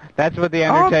 alive. yeah. That's what the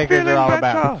Undertakers are all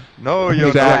about. No, you're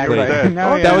Exactly. not. You're dead.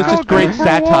 No, That was you're just not. great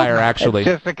satire, actually.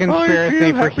 It's just a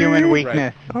conspiracy for human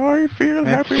weakness. I feel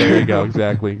happy. There you go.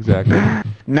 Exactly.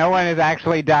 No one has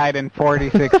actually died in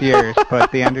 46 years,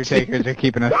 but the Undertakers are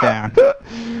keeping us down.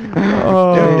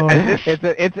 Oh. And this, It's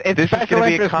this is special gonna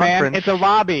be a interest, man. conference. It's a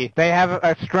lobby. They have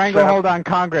a stranglehold on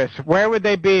Congress. Where would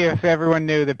they be if everyone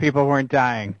knew that people weren't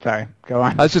dying? Sorry, go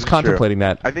on. I was just contemplating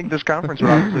that. I think this conference would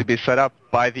obviously be set up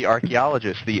by the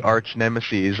archaeologists, the arch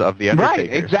nemesis of the Undertakers.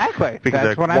 Right, exactly. Because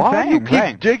That's they're what I'm why saying. you keep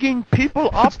Right. digging people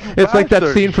up? It's like that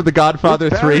bastards? scene from The Godfather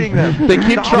You're 3. burying them. They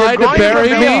keep trying to You're bury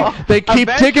grinding me. them up. They keep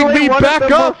digging Eventually, me one back of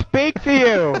them up. will speak to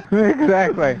you.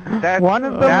 Exactly. One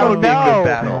of them that will would be a good know,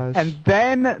 battle. and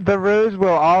then the ruse will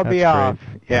all be That's off.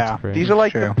 great. Yeah. That's great. These are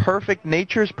like True. the perfect,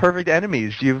 nature's perfect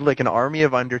enemies. You have like an army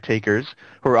of Undertakers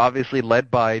who are obviously led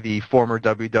by the former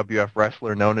WWF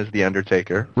wrestler known as The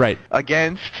Undertaker. Right.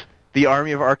 Against the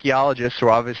army of archaeologists who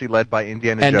are obviously led by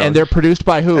Indiana Jones. And they're produced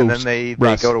by who? And then they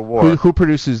Russ? go to war. Who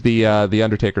produces the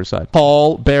Undertaker side?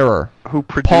 Paul Bearer. Who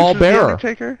produces Paul The Bearer.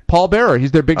 Undertaker? Paul Bearer.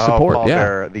 He's their big support. Paul yeah.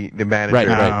 Bearer, the manager. Right.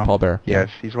 Right. Oh. Paul Bearer. Yes,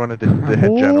 he's one of the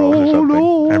head generals or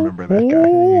something. I remember that guy.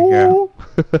 There you go.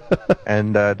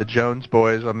 And the Jones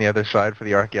boys on the other side for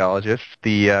the archaeologists.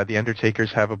 The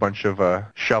Undertakers have a bunch of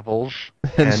shovels,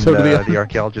 and so do the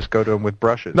archaeologists go to them with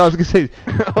brushes. No, I was gonna say.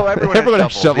 Oh, everyone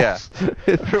has shovels,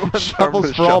 Everyone's Shovels armed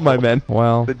with for all my shovels. men.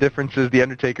 Well. The difference is the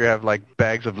Undertaker have like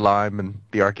bags of lime, and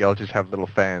the archaeologists have little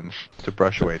fans to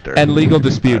brush away dirt. And legal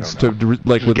disputes I don't know. like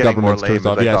This is with getting more governments to lame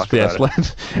resolve. as I Yes, talk yes. about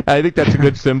let's- I think that's a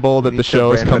good symbol that the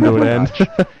show has come to an end.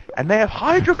 And they have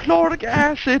hydrochloric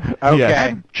acid Okay. Yeah.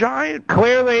 and giant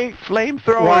Clearly,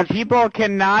 flamethrowers. while people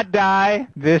cannot die,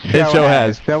 this This show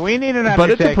has. So we need an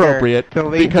But it's Undertaker appropriate to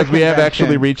lead because the we have convention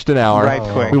actually reached an hour. right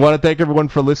quick. We want to thank everyone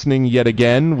for listening yet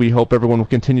again. We hope everyone will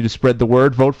continue to spread the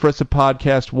word. Vote for us at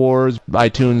Podcast Wars,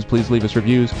 iTunes. Please leave us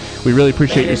reviews. We really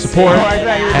appreciate your support. Oh, I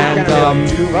thought you were And just gonna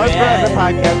vote for us at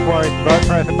Podcast Wars. Vote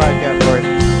for us at Podcast Wars.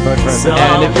 Vote for us.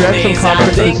 and if you're at some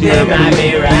conferences here,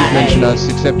 please mention us,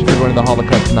 except if you're going to the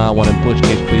Holocaust Denial one, in which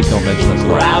case please don't mention us at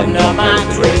all. Crowding up my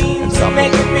dreams,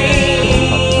 making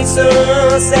me so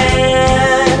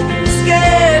sad,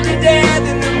 scared to death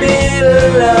in the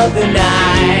middle of the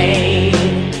night.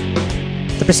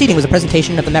 The preceding was a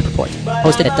presentation of the MEP Report,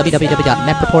 hosted at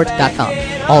www.mepreport.com.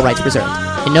 All rights reserved.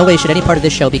 In no way should any part of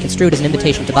this show be construed as an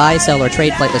invitation to buy, sell, or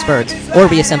trade flightless birds, or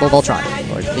reassemble Voltron,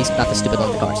 or at least not the stupid one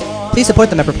in the cars. Please support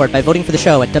the MEP Report by voting for the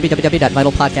show at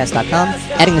www.vitalpodcast.com,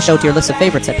 adding the show to your list of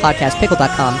favorites at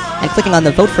podcastpickle.com, and clicking on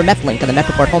the Vote for MEP link on the MEP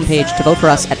Report homepage to vote for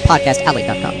us at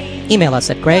podcastalley.com. Email us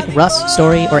at Greg, Russ,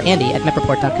 Story, or Andy at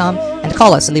mepreport.com, and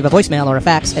call us and leave a voicemail or a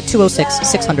fax at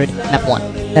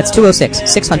 206-600-MEP1. That's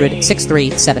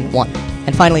 206-600-6371.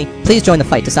 And finally, please join the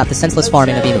fight to stop the senseless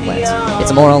farming of emu plants.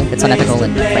 It's immoral, it's unethical,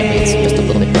 and frankly, it's just a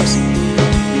little bit gross.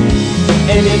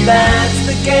 And if that's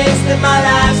the case, then my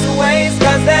life's a waste.